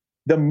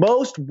the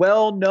most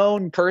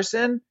well-known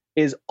person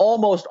is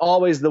almost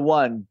always the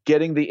one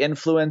getting the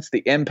influence,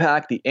 the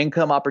impact, the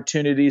income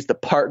opportunities, the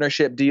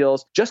partnership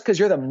deals, just because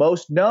you're the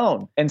most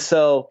known. And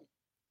so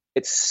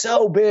it's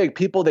so big.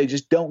 People, they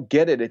just don't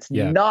get it. It's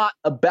not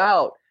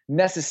about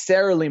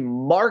necessarily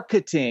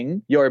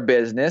marketing your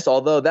business,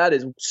 although that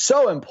is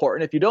so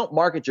important. If you don't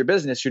market your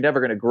business, you're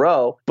never going to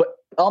grow. But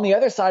on the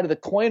other side of the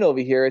coin over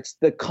here, it's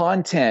the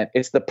content,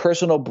 it's the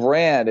personal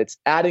brand, it's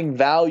adding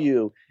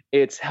value,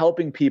 it's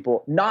helping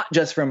people, not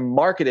just from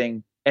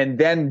marketing and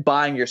then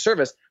buying your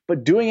service,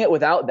 but doing it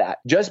without that.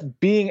 Just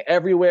being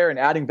everywhere and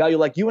adding value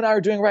like you and I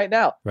are doing right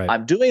now. Right.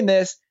 I'm doing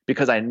this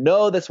because I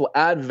know this will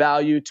add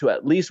value to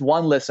at least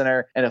one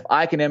listener. And if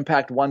I can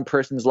impact one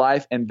person's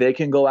life and they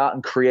can go out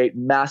and create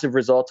massive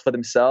results for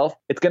themselves,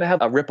 it's going to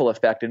have a ripple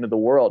effect into the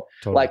world.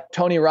 Totally. Like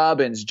Tony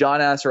Robbins, John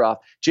Assaraf,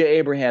 Jay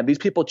Abraham, these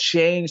people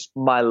changed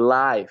my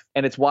life.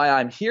 And it's why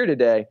I'm here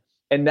today.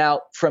 And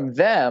now from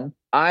them,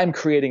 I'm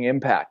creating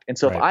impact. And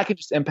so if I can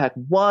just impact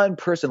one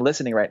person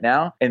listening right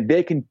now, and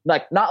they can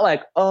not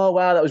like, oh,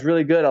 wow, that was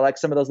really good. I like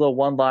some of those little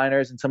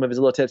one-liners and some of his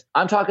little tips.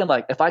 I'm talking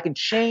like, if I can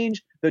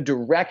change the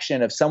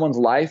direction of someone's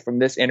life from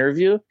this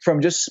interview,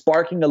 from just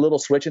sparking a little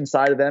switch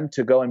inside of them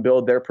to go and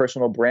build their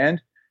personal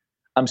brand,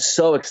 I'm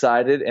so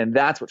excited. And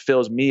that's what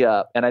fills me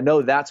up. And I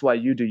know that's why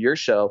you do your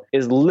show,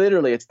 is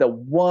literally it's the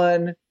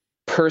one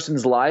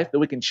person's life that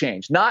we can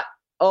change. Not,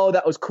 oh,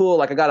 that was cool.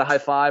 Like I got a high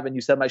five and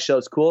you said my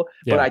show's cool,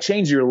 but I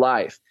changed your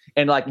life.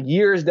 And like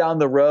years down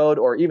the road,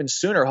 or even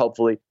sooner,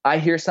 hopefully, I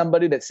hear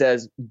somebody that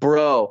says,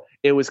 bro,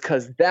 it was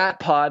because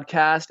that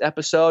podcast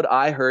episode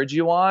I heard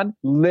you on,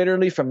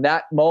 literally from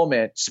that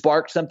moment,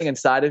 sparked something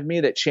inside of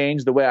me that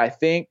changed the way I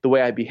think, the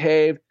way I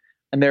behave,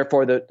 and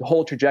therefore the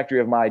whole trajectory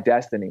of my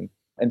destiny.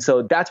 And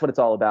so that's what it's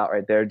all about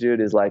right there,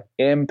 dude, is like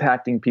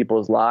impacting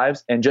people's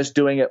lives and just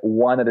doing it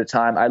one at a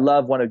time. I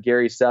love one of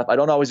Gary's stuff. I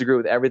don't always agree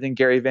with everything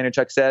Gary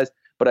Vaynerchuk says,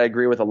 but I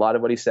agree with a lot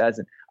of what he says.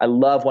 And I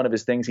love one of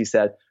his things. He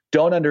said,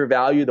 don't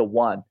undervalue the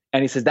one.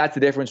 And he says, that's the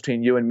difference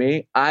between you and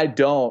me. I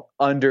don't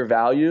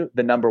undervalue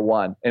the number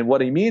one. And what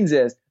he means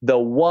is the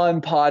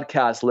one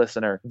podcast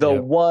listener, the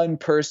one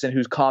person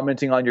who's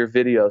commenting on your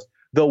videos,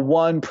 the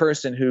one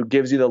person who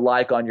gives you the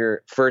like on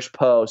your first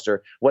post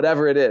or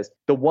whatever it is,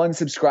 the one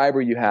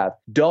subscriber you have.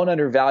 Don't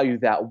undervalue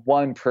that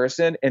one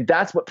person. And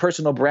that's what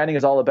personal branding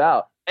is all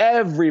about.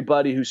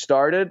 Everybody who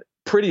started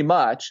pretty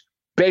much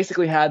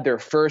basically had their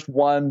first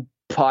one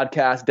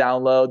podcast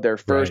download, their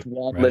first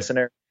one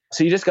listener.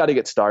 So you just got to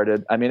get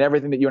started. I mean,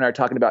 everything that you and I are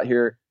talking about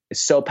here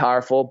is so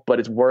powerful, but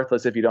it's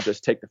worthless if you don't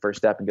just take the first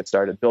step and get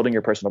started building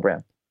your personal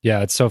brand.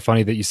 Yeah, it's so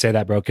funny that you say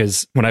that, bro,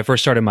 because when I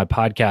first started my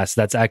podcast,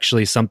 that's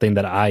actually something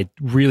that I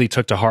really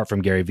took to heart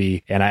from Gary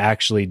Vee. And I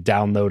actually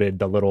downloaded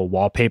the little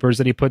wallpapers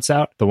that he puts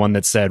out, the one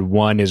that said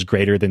 1 is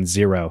greater than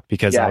 0,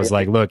 because I was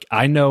like, look,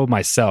 I know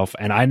myself,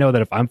 and I know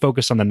that if I'm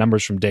focused on the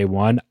numbers from day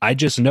one, I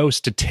just know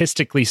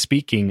statistically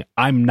speaking,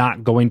 I'm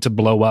not going to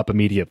blow up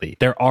immediately.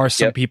 There are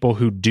some people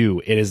who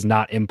do. It is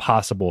not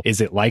impossible.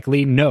 Is it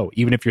likely? No,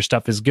 even if your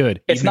stuff is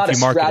good. It's not a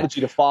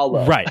strategy to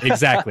follow. Right,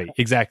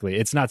 exactly.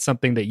 It's not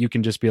something that you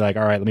can just be like,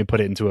 all right, let me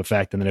put it into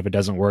effect. And then if it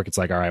doesn't work, it's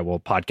like, all right, well,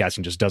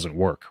 podcasting just doesn't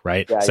work.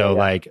 Right.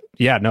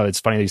 It's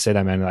funny that you say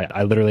that, man.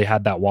 I literally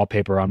had that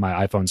wallpaper on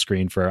my iPhone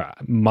screen for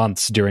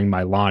months during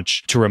my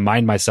launch to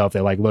remind myself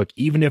that, like, look,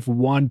 even if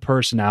one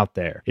person out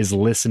there is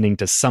listening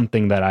to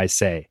something that I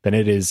say, then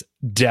it is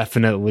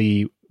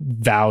definitely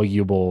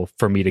valuable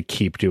for me to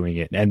keep doing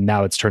it. And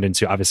now it's turned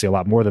into obviously a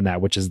lot more than that,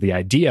 which is the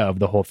idea of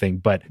the whole thing.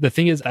 But the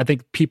thing is, I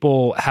think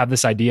people have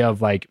this idea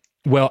of like,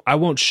 well, I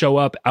won't show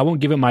up. I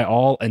won't give it my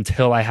all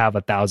until I have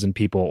 1,000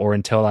 people, or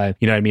until I,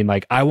 you know what I mean?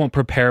 Like, I won't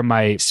prepare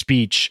my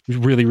speech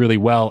really, really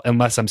well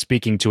unless I'm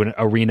speaking to an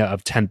arena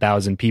of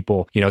 10,000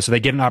 people, you know, so they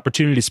get an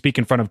opportunity to speak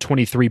in front of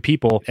 23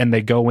 people and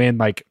they go in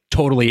like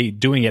totally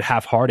doing it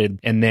half-hearted.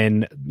 And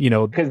then, you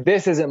know, because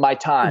this isn't my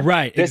time.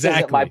 Right. This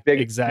isn't my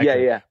big,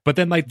 exactly. Yeah. But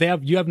then like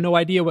you have no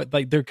idea what,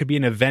 like there could be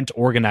an event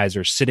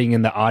organizer sitting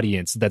in the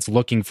audience that's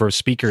looking for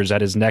speakers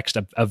at his next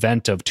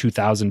event of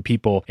 2,000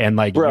 people. And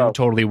like, you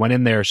totally went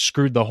in there,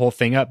 screwed the whole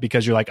thing up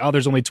because you're like, oh,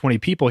 there's only 20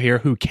 people here.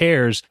 Who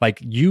cares? Like,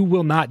 you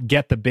will not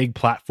get the big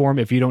platform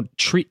if you don't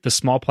treat the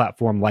small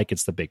platform like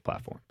it's the big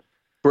platform.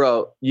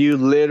 Bro, you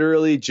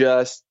literally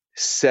just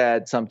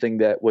said something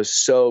that was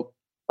so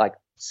like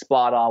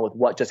spot on with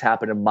what just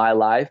happened in my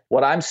life.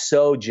 What I'm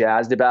so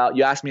jazzed about,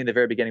 you asked me in the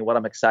very beginning what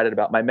I'm excited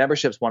about. My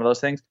membership's one of those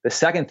things. The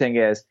second thing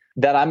is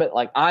that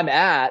I'm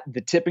at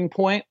the tipping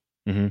point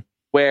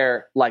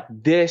where like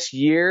this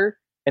year,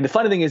 and the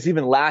funny thing is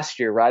even last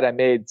year, right, I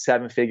made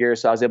 7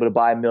 figures. So I was able to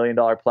buy $1 million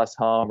plus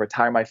home,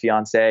 retire my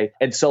fiance.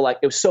 And so like,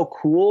 it was so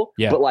cool,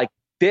 but like,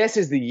 this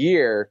is the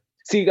year.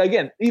 See,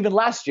 again, even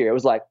last year, it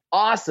was like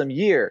awesome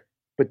year,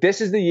 but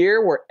this is the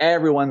year where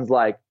everyone's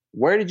like,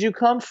 where did you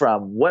come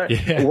from?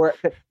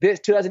 This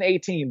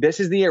 2018,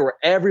 this is the year where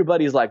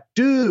everybody's like,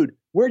 dude,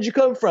 where'd you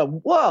come from?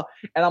 Whoa.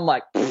 And I'm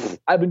like,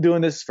 I've been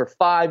doing this for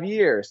 5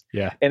 years.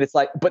 Yeah. And it's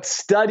like, but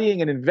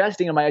studying and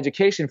investing in my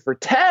education for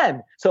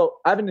 10. So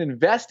I've been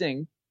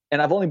investing,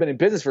 and I've only been in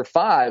business for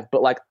 5,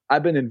 but like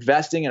I've been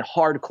investing in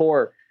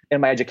hardcore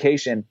in my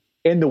education,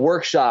 in the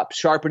workshop,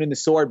 sharpening the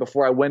sword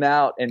before I went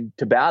out and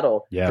to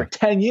battle for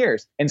 10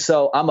 years. And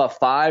so I'm a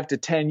 5 to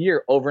 10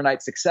 year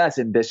overnight success.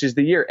 And this is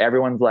the year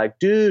everyone's like,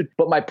 dude,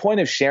 but my point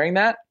of sharing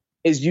that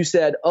is you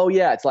said, oh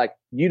yeah, it's like,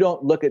 you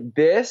don't look at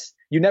this.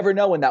 You never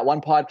know when that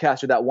one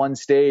podcast or that one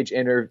stage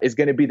interview is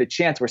going to be the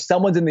chance where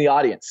someone's in the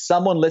audience,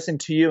 someone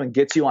listened to you and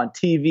gets you on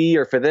TV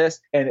or for this.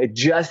 And it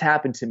just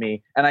happened to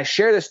me. And I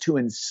share this to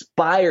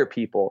inspire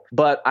people,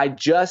 but I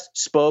just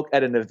spoke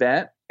at an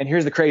event. And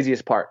here's the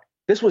craziest part.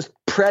 This was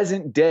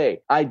present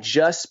day. I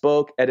just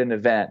spoke at an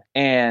event.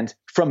 And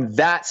from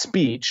that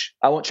speech,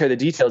 I won't share the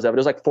details of it. It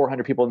was like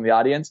 400 people in the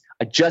audience.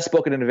 I just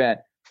spoke at an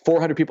event,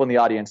 400 people in the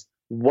audience.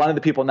 One of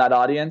the people in that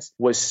audience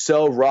was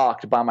so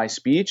rocked by my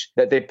speech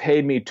that they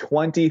paid me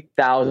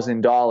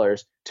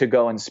 $20,000 to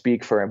go and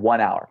speak for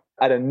 1 hour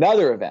at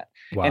another event.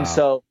 Wow. And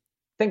so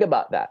think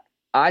about that.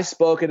 I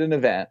spoke at an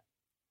event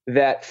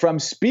that from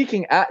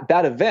speaking at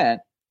that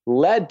event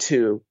led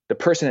to the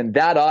person in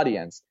that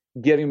audience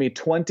giving me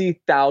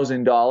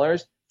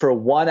 $20,000 for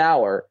 1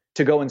 hour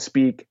to go and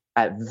speak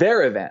at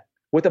their event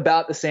with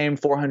about the same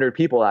 400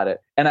 people at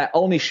it. And I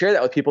only share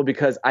that with people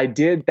because I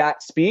did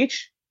that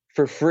speech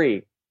for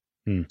free.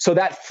 So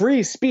that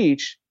free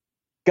speech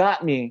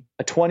got me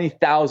a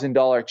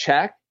 $20,000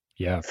 check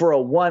for a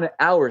 1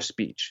 hour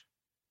speech.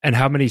 And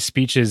how many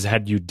speeches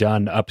had you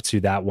done up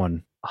to that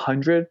one?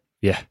 100.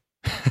 Yeah,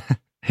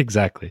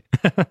 exactly.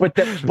 but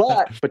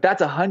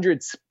that's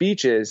 100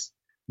 speeches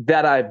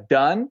that I've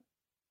done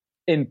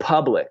in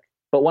public.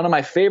 But one of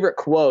my favorite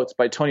quotes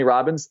by Tony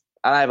Robbins,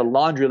 and I have a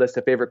laundry list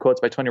of favorite quotes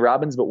by Tony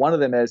Robbins, but one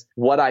of them is,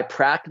 what I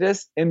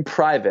practice in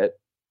private,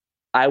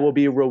 I will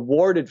be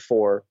rewarded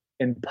for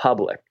in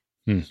public.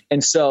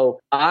 And so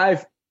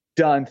I've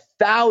done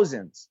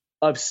thousands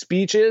of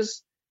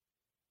speeches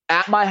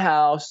at my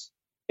house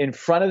in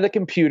front of the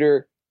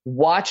computer,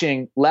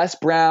 watching Les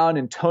Brown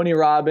and Tony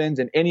Robbins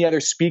and any other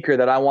speaker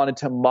that I wanted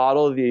to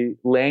model the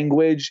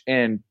language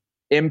and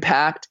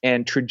impact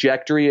and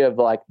trajectory of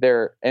like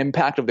their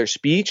impact of their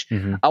speech.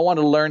 I want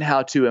to learn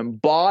how to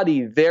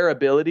embody their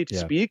ability to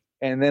speak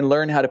and then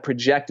learn how to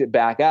project it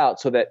back out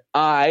so that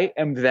I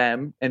am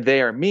them and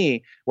they are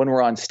me when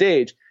we're on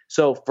stage.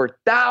 So for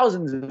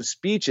thousands of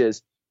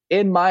speeches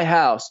in my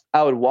house,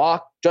 I would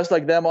walk just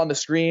like them on the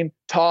screen,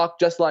 talk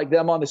just like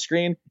them on the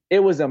screen. It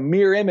was a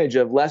mirror image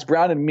of Les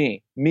Brown and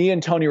me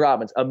and Tony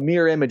Robbins, a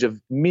mirror image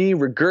of me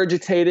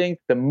regurgitating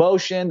the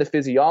motion, the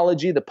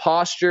physiology, the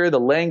posture, the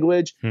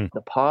language,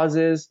 the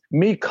pauses,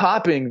 me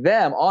copying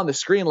them on the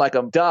screen like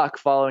a duck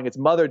following its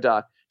mother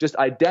duck, just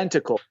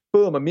identical.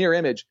 Boom, a mirror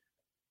image.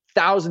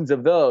 thousands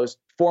of those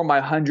for my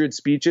 100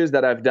 speeches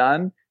that I've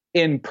done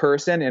in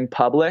person, in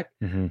public.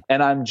 Mm-hmm.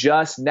 And I'm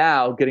just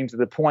now getting to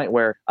the point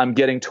where I'm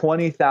getting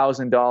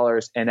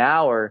 $20,000 an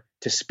hour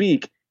to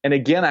speak. And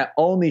again, I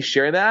only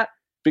share that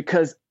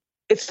because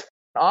it's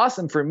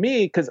awesome for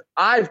me because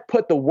I've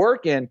put the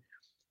work in.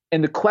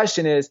 And the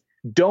question is,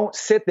 don't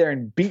sit there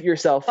and beat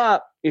yourself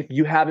up if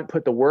you haven't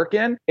put the work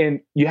in and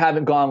you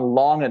haven't gone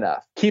long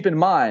enough. Keep in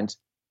mind,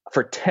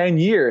 for 10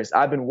 years,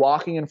 I've been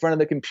walking in front of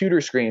the computer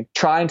screen,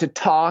 trying to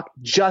talk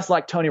just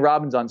like Tony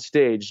Robbins on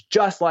stage,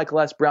 just like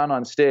Les Brown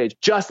on stage,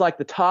 just like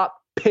the top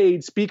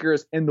paid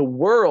speakers in the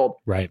world.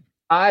 Right.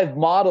 I've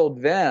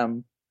modeled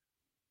them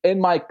in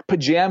my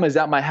pajamas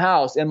at my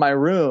house, in my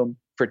room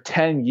for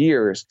 10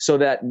 years so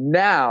that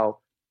now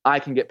I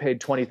can get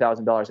paid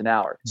 $20,000 an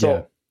hour.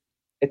 So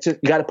it's just,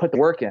 you got to put the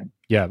work in.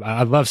 Yeah,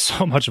 I love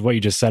so much of what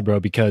you just said,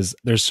 bro, because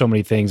there's so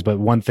many things. But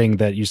one thing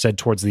that you said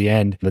towards the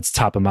end that's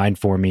top of mind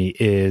for me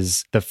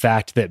is the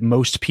fact that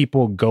most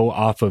people go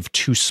off of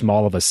too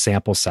small of a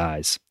sample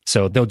size.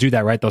 So they'll do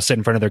that, right? They'll sit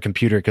in front of their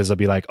computer because they'll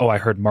be like, oh, I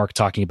heard Mark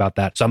talking about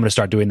that, so I'm going to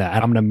start doing that.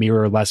 And I'm going to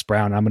mirror Les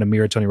Brown. I'm going to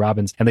mirror Tony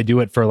Robbins. And they do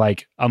it for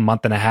like a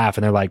month and a half.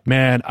 And they're like,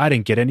 man, I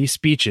didn't get any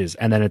speeches.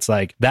 And then it's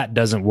like, that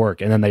doesn't work.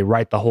 And then they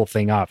write the whole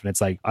thing off. And it's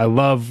like, I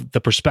love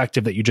the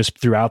perspective that you just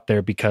threw out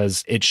there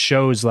because it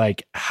shows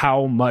like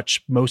how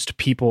much most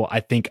people, I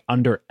think,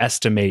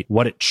 underestimate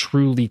what it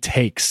truly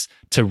takes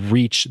to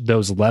reach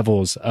those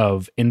levels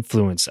of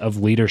influence, of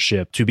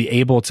leadership, to be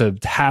able to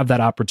have that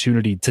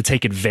opportunity to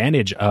take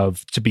advantage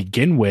of to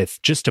begin with,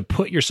 just to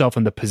put yourself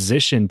in the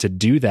position to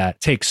do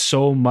that takes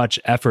so much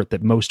effort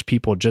that most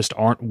people just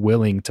aren't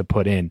willing to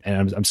put in.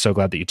 And I'm so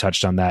glad that you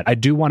touched on that. I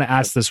do want to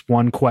ask this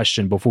one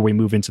question before we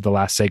move into the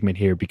last segment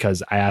here,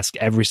 because I ask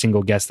every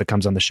single guest that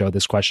comes on the show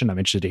this question. I'm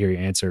interested to hear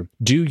your answer.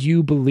 Do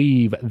you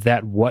believe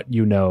that what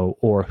you know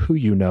or who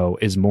you know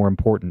is more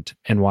important,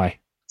 and why?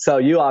 So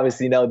you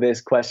obviously know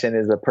this question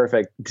is a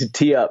perfect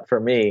tee up for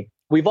me.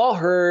 We've all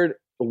heard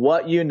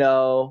what you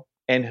know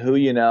and who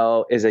you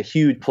know is a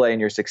huge play in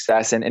your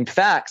success. And in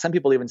fact, some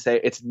people even say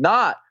it's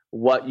not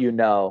what you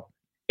know,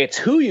 it's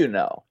who you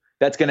know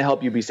that's going to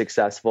help you be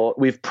successful.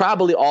 We've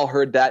probably all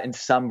heard that in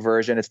some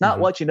version. It's not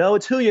what you know,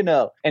 it's who you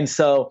know. And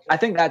so I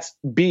think that's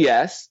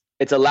BS.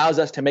 It allows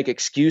us to make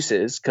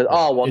excuses because,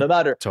 no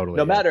matter,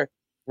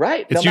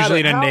 right. It's no usually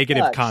in matter a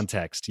negative much.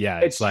 context. Yeah.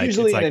 It's like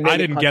usually in a I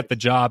didn't negative get the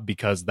job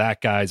because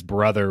that guy's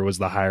brother was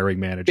the hiring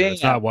manager. Bam.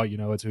 It's not what you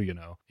know, it's who you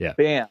know. Yeah.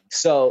 Bam.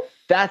 So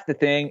that's the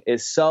thing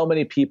is so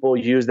many people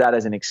use that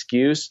as an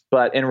excuse.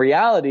 But in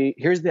reality,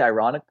 here's the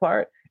ironic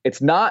part.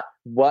 It's not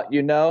what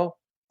you know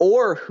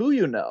or who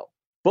you know.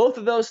 Both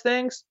of those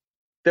things,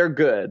 they're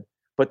good.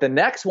 But the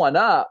next one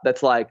up,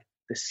 that's like,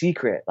 the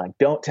secret, like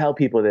don't tell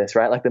people this,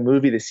 right? Like the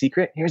movie The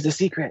Secret. Here's the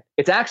secret.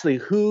 It's actually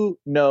who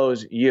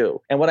knows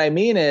you. And what I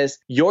mean is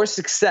your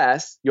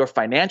success, your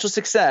financial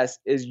success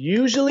is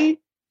usually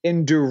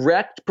in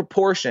direct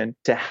proportion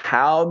to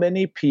how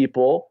many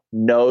people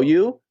know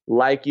you,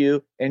 like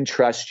you, and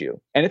trust you.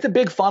 And it's a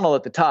big funnel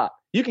at the top.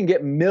 You can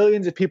get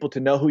millions of people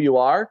to know who you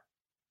are.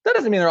 That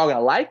doesn't mean they're all going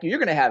to like you. You're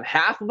going to have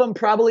half of them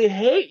probably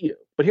hate you.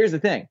 But here's the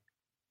thing.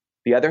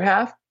 The other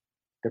half,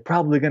 they're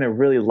probably going to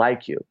really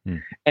like you.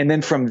 And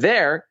then from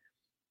there,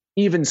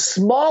 even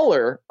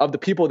smaller of the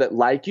people that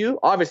like you,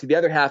 obviously the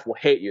other half will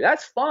hate you.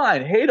 That's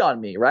fine. Hate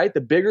on me, right? The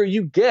bigger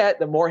you get,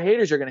 the more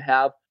haters you're going to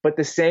have. But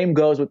the same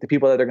goes with the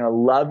people that are going to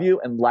love you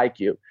and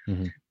like you.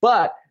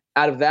 But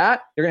out of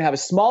that, you're going to have a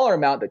smaller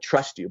amount that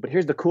trust you. But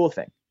here's the cool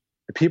thing.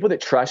 The people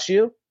that trust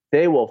you,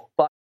 they will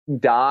fucking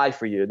die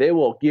for you. They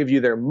will give you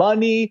their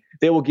money.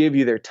 They will give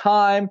you their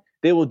time.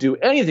 They will do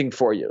anything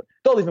for you.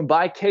 They'll even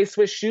buy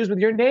K-Swiss shoes with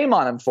your name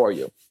on them for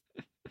you.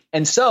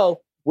 And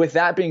so with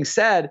that being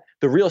said,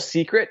 the real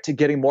secret to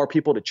getting more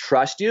people to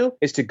trust you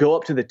is to go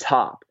up to the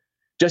top.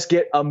 Just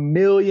get 1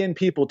 million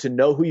people to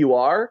know who you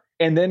are.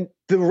 And then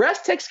the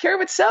rest takes care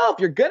of itself.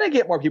 You're going to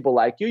get more people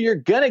like you. You're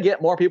going to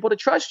get more people to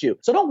trust you.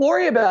 So don't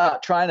worry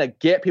about trying to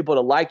get people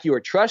to like you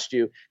or trust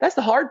you. That's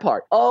the hard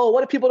part. Oh,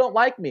 what if people don't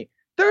like me?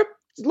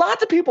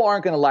 Lots of people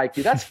aren't going to like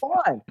you. That's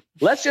fine.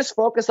 Let's just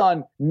focus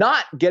on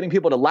not getting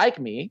people to like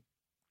me,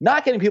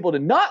 not getting people to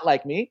not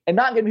like me, and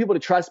not getting people to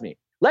trust me.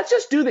 Let's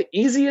just do the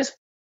easiest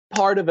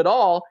part of it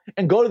all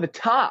and go to the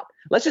top.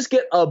 Let's just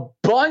get a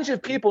bunch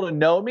of people to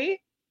know me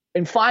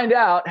and find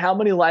out how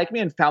many like me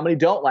and how many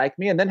don't like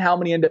me, and then how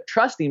many end up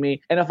trusting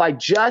me. And if I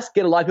just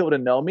get a lot of people to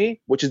know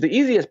me, which is the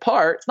easiest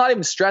part, it's not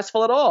even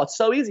stressful at all. It's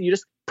so easy. You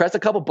just press a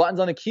couple buttons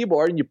on the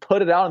keyboard and you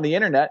put it out on the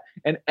internet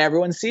and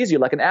everyone sees you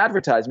like an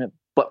advertisement,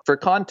 but for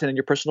content in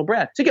your personal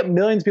brand. So you get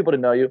millions of people to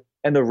know you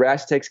and the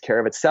rest takes care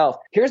of itself.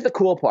 Here's the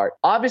cool part.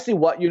 Obviously,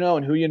 what you know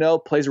and who you know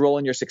plays a role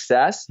in your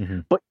success,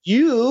 but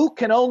you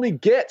can only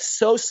get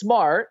so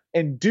smart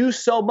and do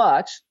so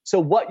much. So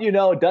what you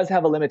know does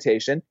have a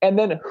limitation. And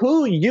then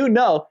who you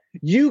know,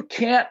 you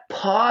can't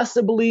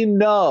possibly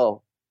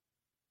know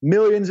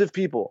millions of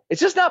people.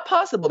 It's just not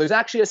possible. There's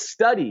actually a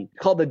study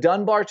called the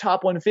Dunbar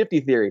Top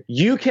 150 theory.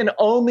 You can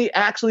only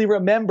actually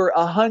remember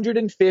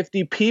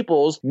 150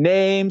 people's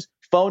names,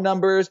 phone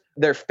numbers,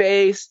 their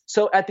face.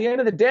 So at the end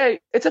of the day,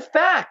 it's a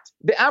fact.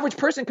 The average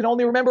person can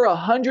only remember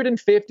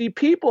 150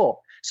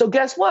 people. So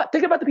guess what?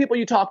 Think about the people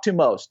you talk to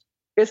most.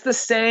 It's the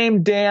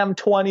same damn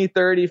 20,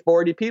 30,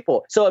 40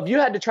 people. So if you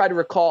had to try to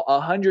recall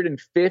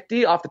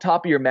 150 off the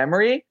top of your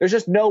memory, there's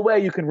just no way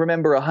you can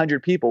remember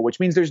 100 people, which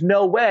means there's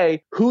no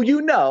way who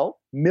you know,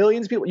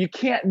 millions of people, you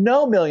can't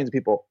know millions of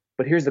people.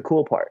 But here's the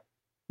cool part.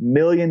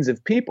 Millions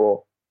of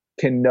people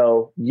can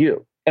know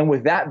you. And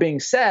with that being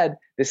said,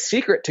 the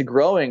secret to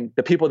growing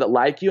the people that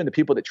like you and the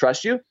people that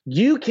trust you,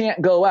 you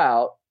can't go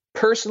out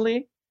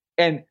personally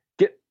and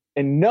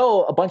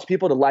know a bunch of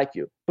people to like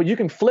you, but you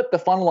can flip the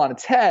funnel on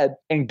its head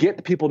and get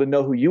the people to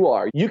know who you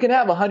are. You can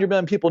have 100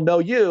 million people know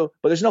you,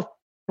 but there's no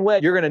way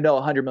you're going to know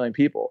 100 million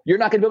people. You're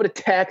not going to be able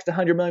to text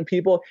 100 million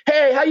people.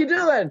 Hey, how you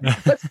doing?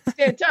 Let's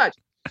stay in touch.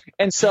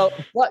 And so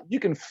what you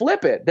can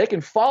flip it. They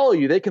can follow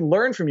you. They can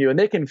learn from you, and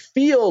they can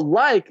feel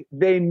like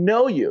they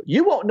know you.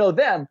 You won't know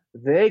them.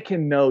 They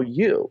can know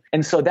you.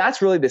 And so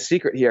that's really the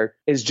secret here,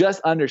 is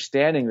just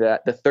understanding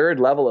that the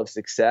third level of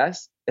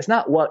success, it's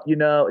not what you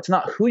know. It's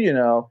not who you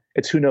know.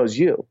 It's who knows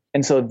you.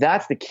 And so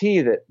that's the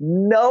key, that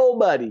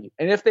nobody,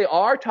 and if they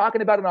are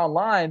talking about it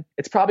online,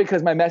 it's probably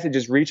because my message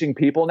is reaching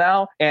people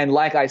now. And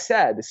like I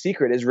said, the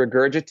secret is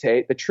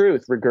regurgitate the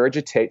truth,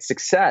 regurgitate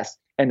success.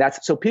 And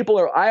that's, so people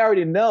are, I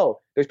already know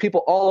there's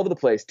people all over the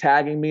place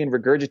tagging me and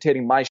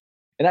regurgitating my shit.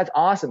 And that's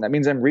awesome. That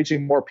means I'm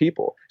reaching more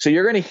people. So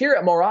you're going to hear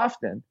it more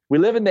often. We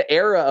live in the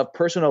era of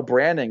personal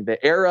branding,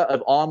 the era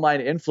of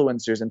online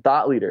influencers and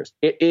thought leaders.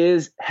 It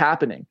is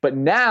happening. But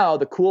now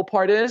the cool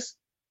part is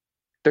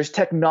there's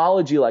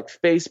technology like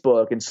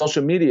Facebook and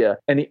social media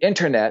and the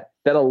internet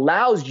that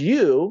allows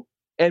you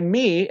and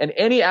me and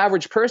any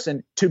average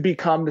person to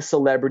become the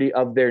celebrity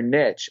of their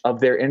niche, of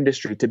their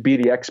industry, to be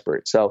the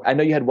expert. So I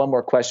know you had one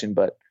more question,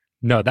 but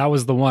no, that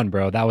was the one,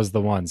 bro. That was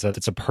the one. So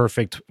it's a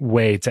perfect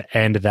way to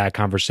end that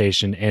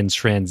conversation and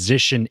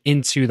transition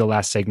into the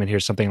last segment here,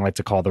 something I like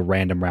to call the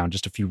random round.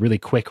 Just a few really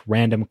quick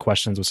random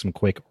questions with some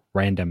quick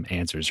random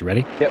answers. You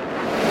ready?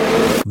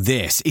 Yep.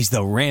 This is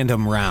the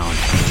random round.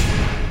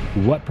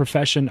 What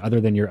profession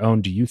other than your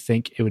own do you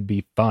think it would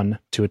be fun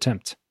to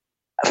attempt?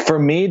 For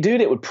me,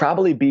 dude, it would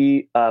probably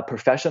be a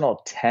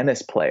professional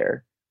tennis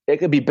player. It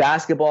could be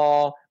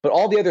basketball, but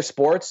all the other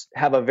sports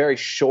have a very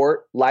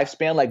short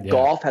lifespan. Like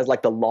golf has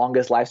like the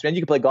longest lifespan.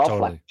 You can play golf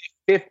Totally.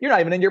 if you're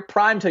not even in your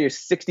prime till you're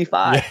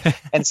 65. Yeah.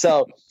 And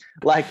so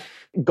like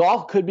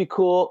golf could be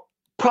cool.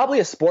 Probably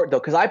a sport though,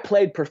 because I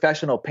played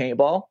professional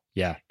paintball.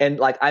 Yeah. And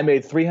like I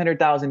made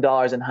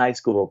 $300,000 in high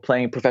school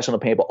playing professional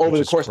paintball over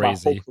the course of my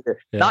whole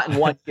career. Yeah. Not in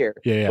 1 year,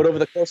 but over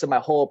the course of my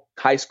whole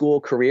high school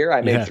career,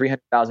 I made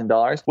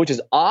 $300,000, which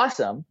is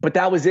awesome. But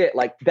that was it.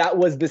 Like that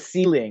was the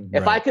ceiling.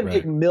 If I could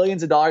make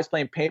millions of dollars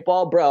playing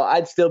paintball, bro,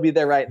 I'd still be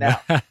there right now.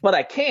 But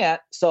I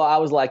can't. So I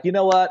was like, you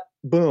know what?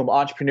 Boom,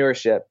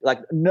 entrepreneurship.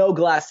 Like no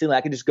glass ceiling.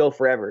 I could just go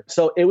forever.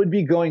 So it would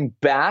be going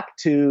back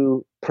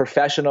to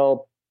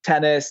professional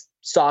tennis,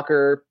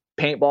 soccer,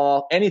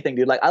 paintball, anything,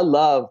 dude. Like I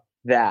love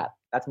that.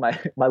 That's my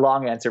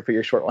long answer for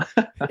your short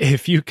one.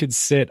 If you could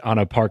sit on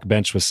a park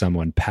bench with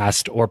someone,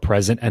 past or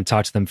present, and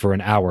talk to them for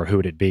an hour, who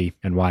would it be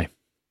and why?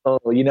 Oh,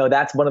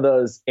 that's one of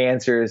those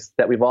answers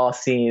that we've all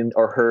seen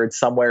or heard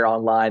somewhere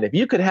online. If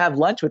you could have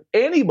lunch with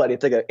anybody,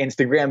 it's like an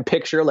Instagram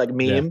picture, like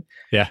meme.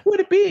 Yeah. Who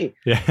would it be?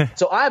 Yeah.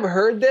 So I've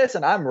heard this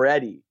and I'm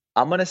ready.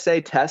 I'm going to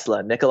say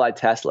Tesla, Nikola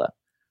Tesla.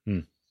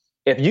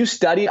 If you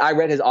study, I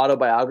read his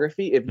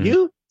autobiography. If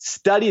you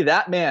study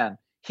that man,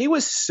 he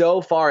was so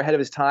far ahead of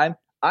his time.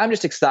 I'm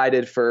just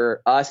excited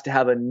for us to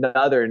have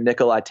another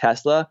Nikola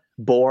Tesla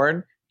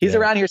born. He's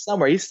around here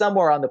somewhere. He's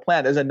somewhere on the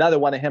planet. There's another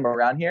one of him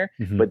around here.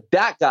 But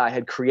that guy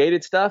had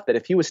created stuff that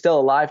if he was still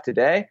alive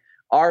today,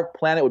 our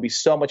planet would be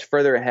so much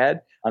further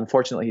ahead.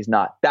 Unfortunately, he's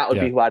not. That would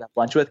be who I'd have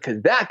lunch with,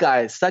 because that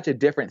guy is such a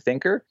different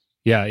thinker.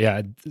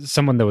 Yeah.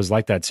 Someone that was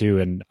like that too.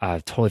 And I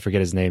totally forget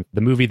his name.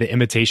 The movie, The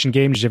Imitation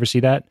Game. Did you ever see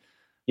that?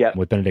 Yeah.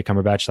 With Benedict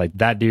Cumberbatch, like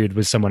that dude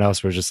was someone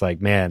else was just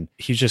like, man,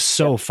 he's just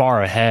so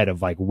far ahead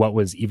of like what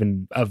was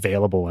even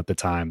available at the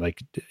time.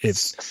 Like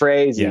it's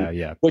crazy.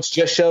 Yeah. Which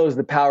just shows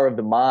the power of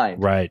the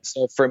mind. Right.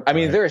 So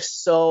there are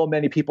so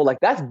many people, like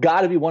that's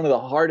got to be one of the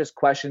hardest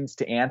questions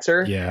to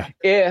answer. Yeah.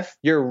 If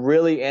you're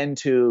really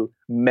into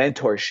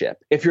mentorship.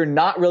 If you're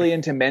not really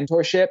into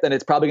mentorship, then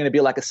it's probably going to be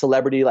like a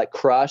celebrity like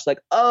crush, like,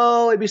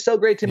 oh, it'd be so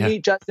great to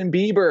meet Justin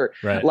Bieber.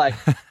 Right. Like,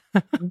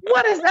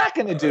 what is that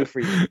going to do for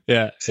you?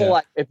 Yeah. So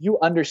like if you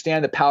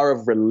understand the power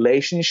of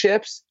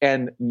relationships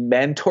and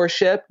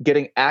mentorship,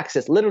 getting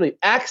literally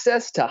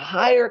access to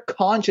higher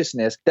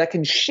consciousness that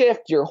can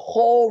shift your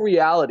whole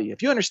reality.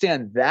 If you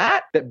understand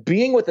that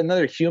being with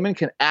another human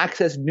can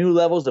access new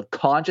levels of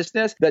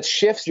consciousness that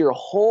shifts your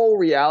whole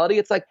reality,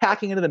 it's like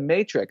hacking into the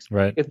matrix.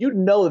 Right. If you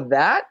know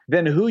that,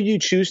 then who you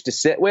choose to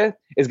sit with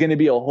is going to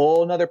be a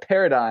whole nother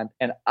paradigm.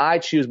 And I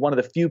choose one of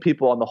the few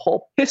people in the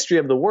whole history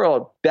of the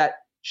world that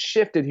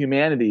shifted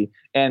humanity,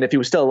 and if he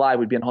was still alive,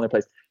 we'd be in a whole new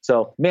place.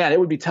 So man, it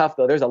would be tough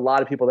though. There's a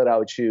lot of people that I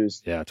would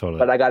choose. Yeah, totally.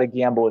 But I got to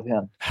gamble with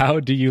him. How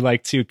do you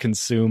like to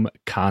consume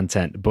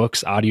content?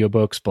 Books,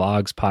 audiobooks,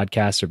 blogs,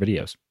 podcasts, or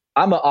videos?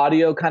 I'm an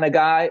audio kind of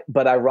guy,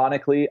 but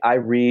ironically, I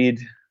read.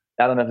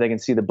 I don't know if they can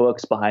see the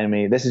books behind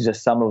me. This is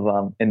just some of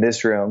them in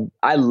this room.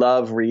 I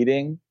love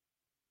reading,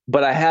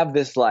 but I have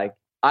this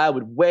I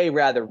would way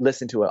rather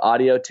listen to an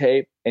audio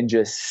tape and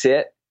just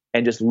sit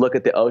and just look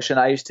at the ocean.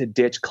 I used to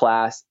ditch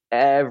class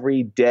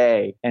every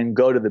day and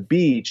go to the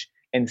beach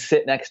and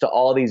sit next to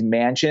all these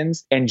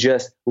mansions and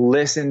just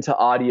listen to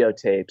audio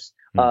tapes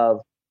of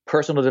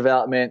personal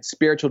development,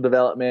 spiritual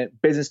development,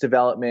 business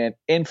development,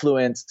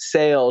 influence,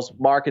 sales,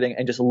 marketing,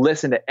 and just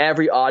listen to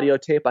every audio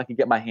tape I could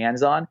get my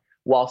hands on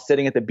while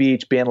sitting at the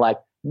beach being like,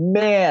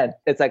 man,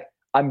 it's like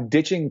I'm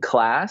ditching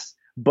class,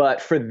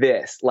 but for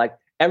this, like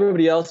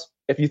everybody else,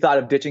 if you thought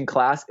of ditching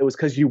class, it was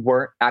because you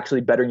weren't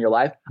actually bettering your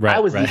life. Right, I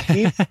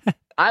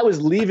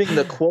was leaving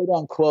the quote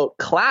unquote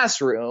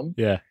classroom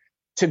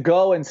to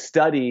go and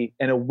study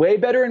in a way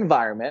better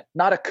environment,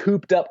 not a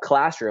cooped up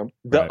classroom,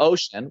 the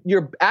ocean.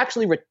 You're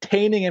actually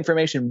retaining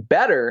information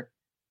better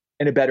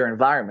in a better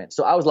environment.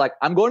 So I was like,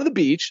 I'm going to the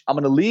beach. I'm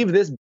going to leave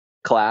this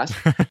class.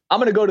 I'm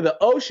going to go to the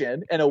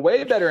ocean in a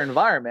way better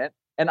environment.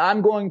 And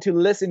I'm going to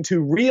listen to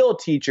real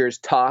teachers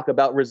talk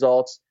about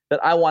results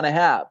that I want to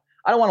have.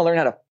 I don't want to learn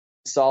how to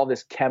solve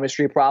this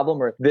chemistry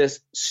problem or this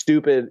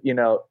stupid,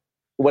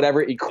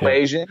 whatever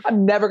equation.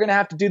 I'm never going to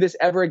have to do this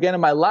ever again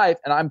in my life.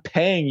 And I'm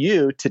paying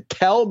you to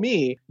tell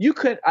me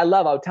I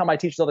would tell my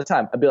teachers all the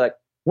time. I'd be like,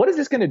 what is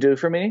this going to do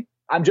for me?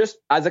 I'm just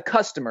as a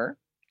customer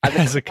and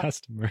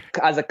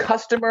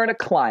a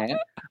client,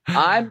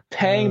 I'm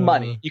paying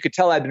money. You could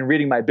tell I've been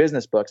reading my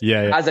business books.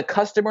 Yeah. As a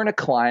customer and a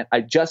client, I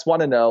just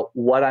want to know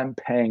what I'm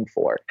paying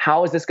for.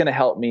 How is this going to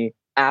help me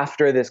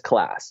after this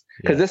class?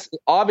 Because this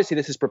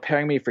is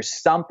preparing me for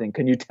something.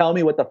 Can you tell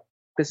me what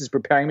this is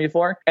preparing me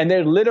for? And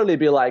they'd literally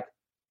be like,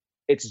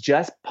 it's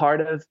just part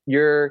of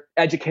your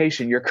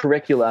education, your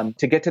curriculum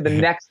to get to the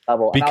next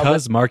level.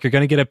 Because Mark, you're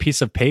going to get a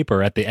piece of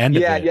paper at the end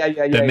of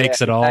it that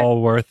makes it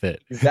all worth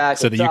it.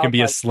 Exactly. So that you can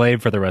be a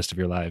slave for the rest of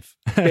your life.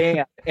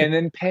 Bam, and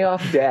then pay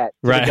off debt.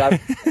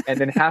 Right. And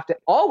then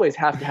always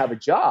have to have a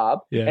job.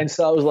 Yeah. And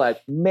so I was like,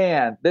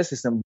 man, this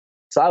is some.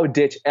 So I would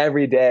ditch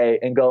every day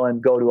and go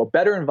to a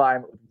better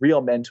environment with real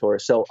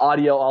mentors. So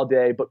audio all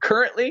day. But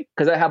currently,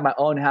 because I have my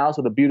own house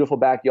with a beautiful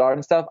backyard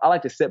and stuff, I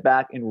like to sit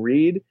back and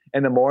read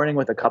in the morning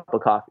with a cup of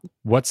coffee.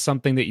 What's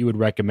something that you would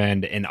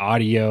recommend, an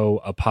audio,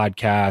 a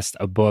podcast,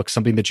 a book,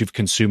 something that you've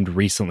consumed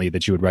recently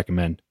that you would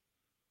recommend?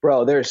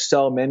 Bro, there's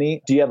so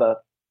many. Do you have a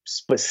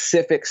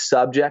specific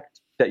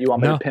subject that you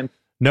want me to pinpoint?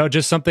 No,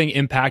 just something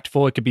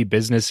impactful. It could be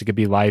business, it could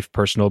be life,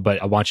 personal,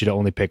 but I want you to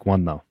only pick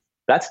one though.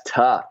 That's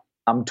tough.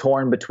 I'm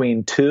torn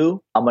between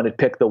two. I'm going to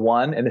pick the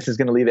one, and this is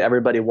going to leave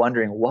everybody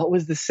wondering what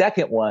was the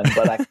second one,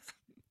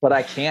 but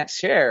I can't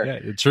share.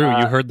 Yeah, true.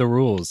 You heard the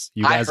rules.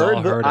 You guys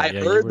all heard it. I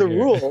heard the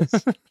rules,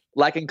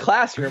 like in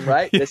classroom,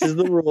 right? This is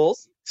the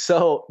rules.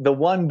 So the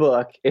one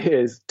book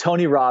is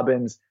Tony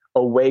Robbins'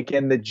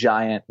 Awaken the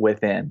Giant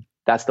Within.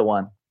 That's the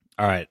one.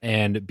 All right.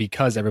 And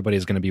because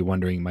everybody's going to be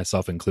wondering,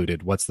 myself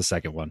included, what's the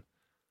second one?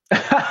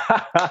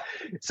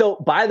 So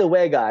by the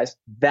way, guys,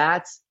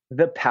 that's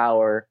the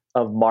power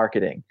of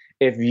marketing.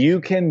 If you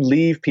can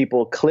leave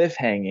people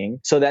cliffhanging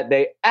so that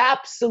they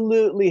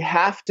absolutely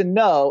have to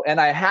know,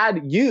 and I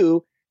had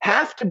you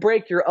have to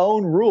break your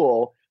own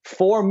rule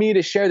for me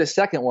to share the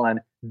second one,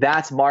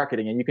 that's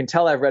marketing. And you can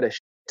tell I've read a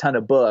ton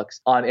of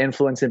books on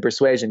influence and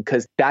persuasion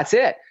because that's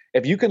it.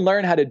 If you can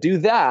learn how to do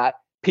that,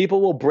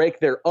 people will break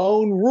their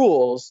own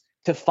rules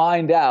to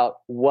find out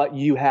what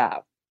you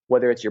have,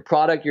 whether it's your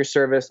product, your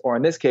service, or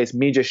in this case,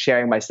 me just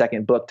sharing my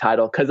second book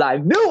title because I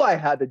knew I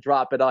had to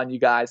drop it on you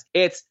guys.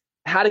 It's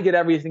How to Get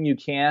Everything You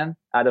Can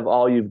Out of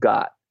All You've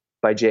Got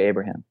by Jay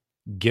Abraham.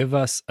 Give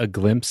us a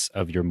glimpse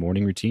of your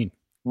morning routine.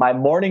 My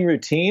morning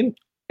routine,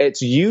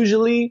 it's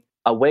usually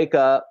I wake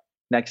up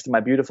next to my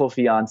beautiful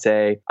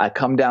fiance. I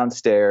come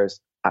downstairs,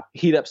 I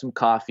heat up some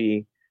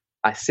coffee,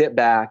 I sit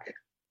back,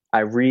 I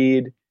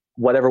read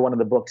whatever one of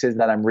the books is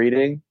that I'm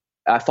reading.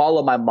 I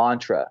follow my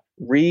mantra,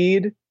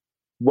 read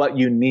what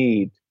you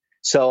need.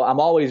 So I'm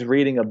always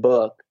reading a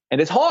book,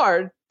 and it's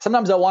hard.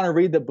 Sometimes I want to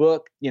read the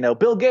book,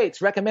 Bill Gates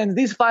recommends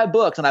these 5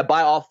 books, and I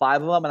buy all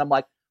 5 of them, and I'm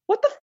like,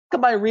 what the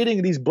am I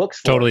reading these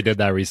books for? Totally did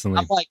that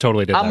recently.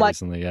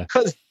 Recently, yeah.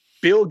 Because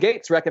Bill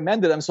Gates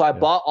recommended them, so I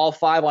bought all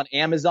 5 on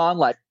Amazon,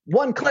 like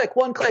one click.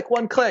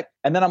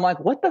 And then I'm like,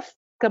 what the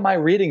am I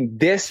reading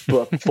this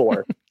book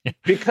for?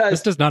 Because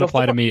this does not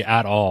apply to me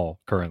at all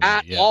currently.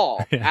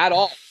 At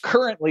all.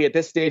 Currently at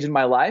this stage in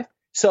my life.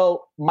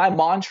 So my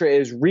mantra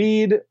is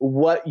read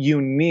what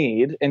you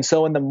need. And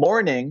so in the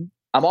morning,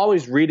 I'm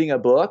always reading a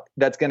book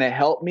that's going to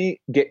help me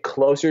get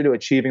closer to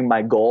achieving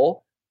my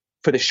goal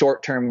for the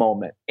short-term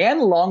moment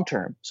and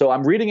long-term. So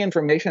I'm reading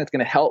information that's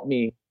going to help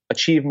me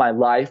achieve my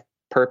life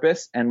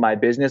purpose and my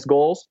business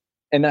goals.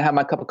 And then I have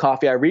my cup of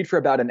coffee. I read for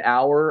about an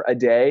hour a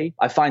day.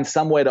 I find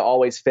some way to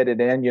always fit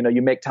it in.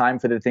 You make time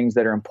for the things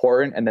that are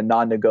important and the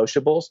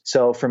non-negotiables.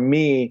 So for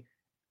me,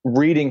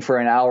 reading for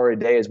an hour a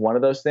day is one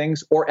of those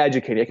things, or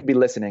educating. It could be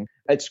listening.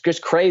 It's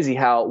just crazy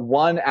how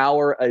 1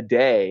 hour a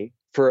day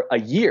for a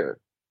year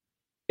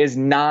is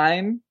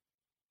 9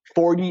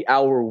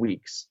 40-hour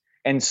weeks.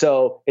 And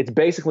so it's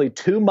basically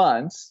 2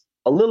 months,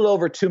 a little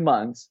over 2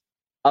 months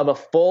of a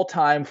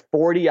full-time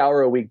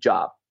 40-hour-a-week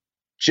job,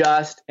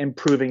 just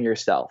improving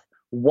yourself.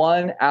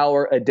 1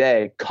 hour a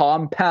day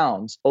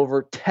compounds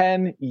over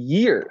 10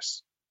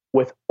 years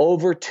with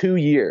over 2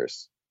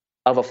 years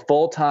of a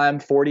full-time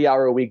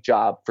 40-hour-a-week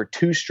job for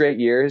 2 straight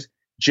years,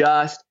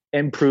 just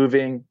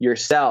improving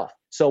yourself.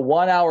 So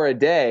 1 hour a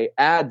day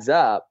adds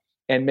up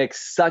and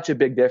makes such a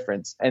big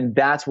difference. And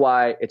that's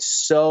why it's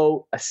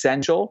so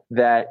essential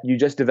that you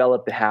just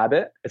develop the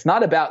habit. It's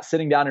not about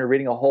sitting down and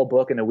reading a whole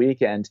book in a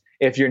weekend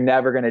if you're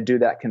never going to do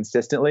that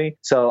consistently.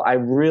 So I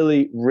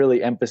really,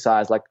 really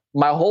emphasize, like,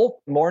 my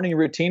whole morning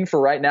routine for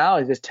right now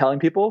is just telling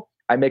people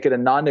I make it a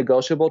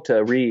non-negotiable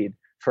to read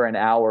for an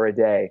hour a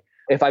day.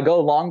 If I go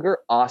longer,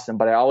 awesome,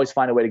 but I always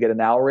find a way to get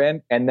an hour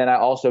in. And then I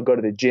also go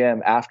to the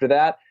gym after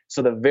that.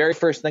 So the very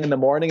first thing in the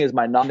morning is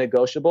my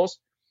non-negotiables.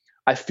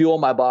 I fuel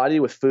my body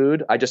with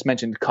food. I just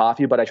mentioned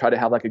coffee, but I try to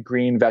have like a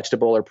green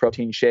vegetable or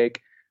protein shake.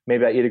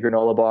 Maybe I eat a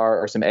granola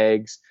bar or some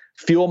eggs.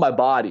 Fuel my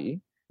body.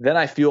 Then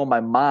I fuel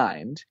my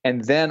mind.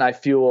 And then I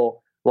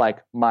fuel like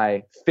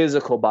my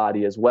physical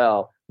body as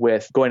well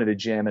with going to the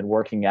gym and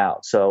working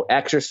out. So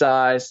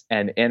exercise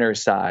and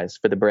exercise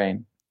for the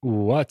brain.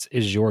 What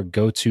is your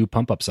go-to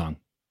pump-up song?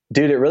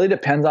 Dude, it really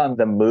depends on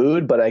the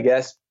mood, but I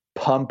guess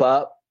Pump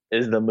Up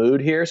is the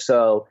mood here.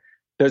 So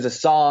there's a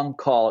song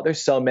called,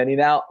 there's so many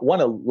now.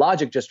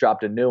 Logic just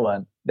dropped a new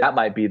one. That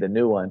might be the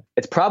new one.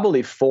 It's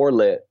probably For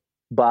Lit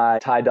by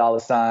Ty Dolla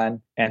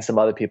 $ign and some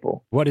other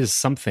people. What is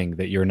something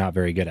that you're not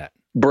very good at?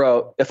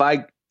 Bro, if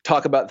I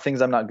talk about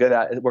things I'm not good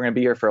at, we're going to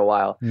be here for a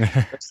while.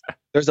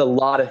 There's a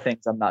lot of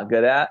things I'm not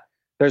good at.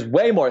 There's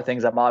way more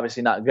things I'm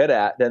obviously not good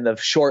at than the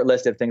short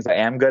list of things I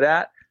am good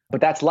at. But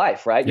that's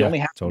life, right? You only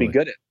have to be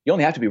good at, you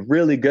only have to be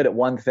really good at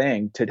one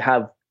thing to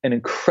have an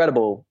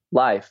incredible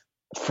life.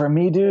 For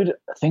me, dude,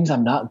 things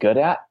I'm not good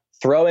at,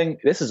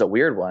 this is a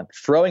weird one,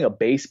 throwing a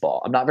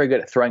baseball. I'm not very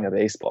good at throwing a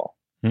baseball.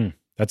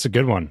 That's a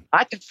good one.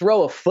 I can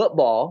throw a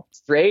football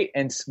straight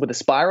and with a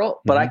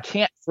spiral, but I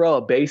can't throw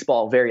a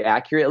baseball very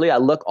accurately. I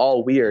look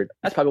all weird.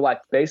 That's probably why I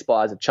played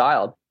baseball as a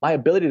child. My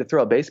ability to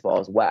throw a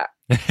baseball is whack.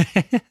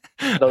 I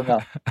don't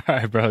know. All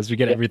right, bro, as we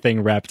get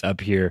everything wrapped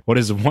up here, what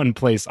is one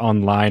place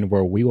online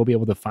where we will be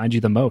able to find you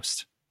the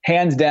most?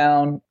 Hands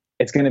down,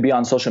 it's going to be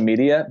on social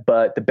media,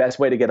 but the best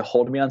way to get a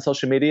hold of me on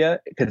social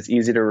media, because it's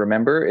easy to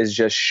remember, is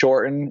just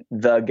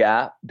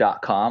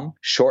shortenthegap.com,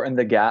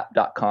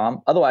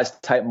 shortenthegap.com. Otherwise,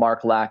 type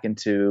Mark Lack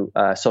into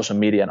social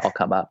media and I'll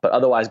come up. But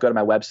otherwise, go to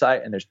my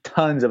website and there's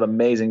tons of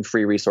amazing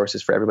free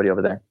resources for everybody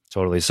over there.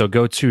 Totally. So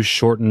go to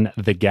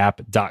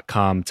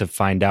shortenthegap.com to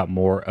find out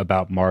more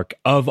about Mark.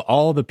 Of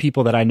all the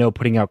people that I know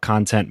putting out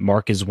content,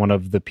 Mark is one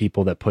of the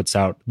people that puts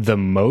out the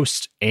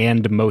most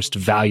and most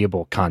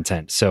valuable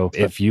content. So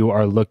if you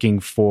are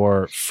looking for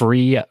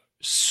free,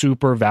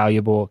 super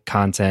valuable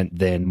content,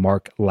 then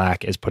Mark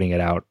Lack is putting it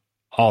out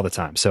all the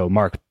time. So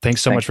Mark,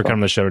 thanks so much for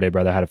coming to the show today,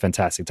 brother. I had a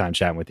fantastic time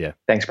chatting with you.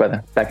 Thanks,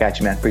 brother. Back at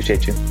you, man.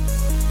 Appreciate you.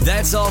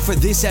 That's all for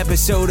this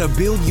episode of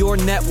Build Your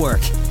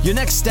Network. Your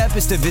next step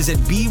is to visit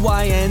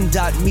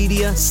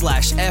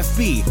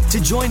byn.media/FB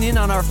to join in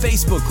on our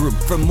Facebook group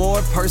for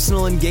more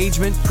personal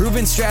engagement,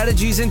 proven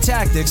strategies, and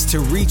tactics to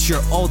reach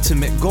your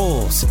ultimate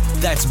goals.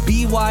 That's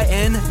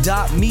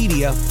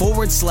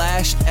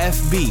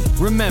byn.media/FB.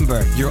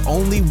 Remember, you're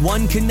only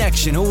one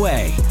connection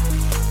away.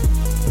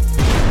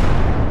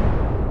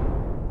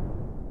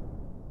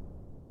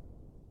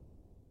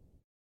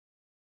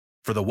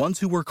 For the ones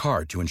who work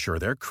hard to ensure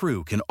their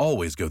crew can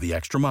always go the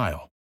extra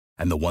mile,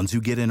 and the ones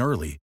who get in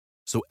early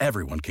so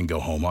everyone can go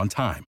home on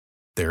time,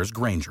 there's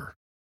Grainger,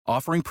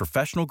 offering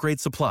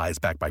professional-grade supplies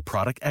backed by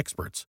product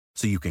experts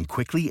so you can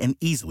quickly and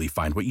easily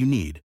find what you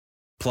need.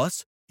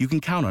 Plus, you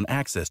can count on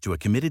access to a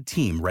committed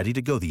team ready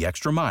to go the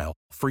extra mile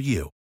for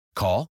you.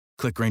 Call,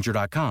 click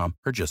Grainger.com,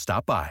 or just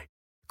stop by.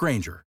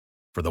 Grainger,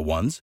 for the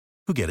ones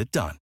who get it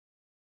done.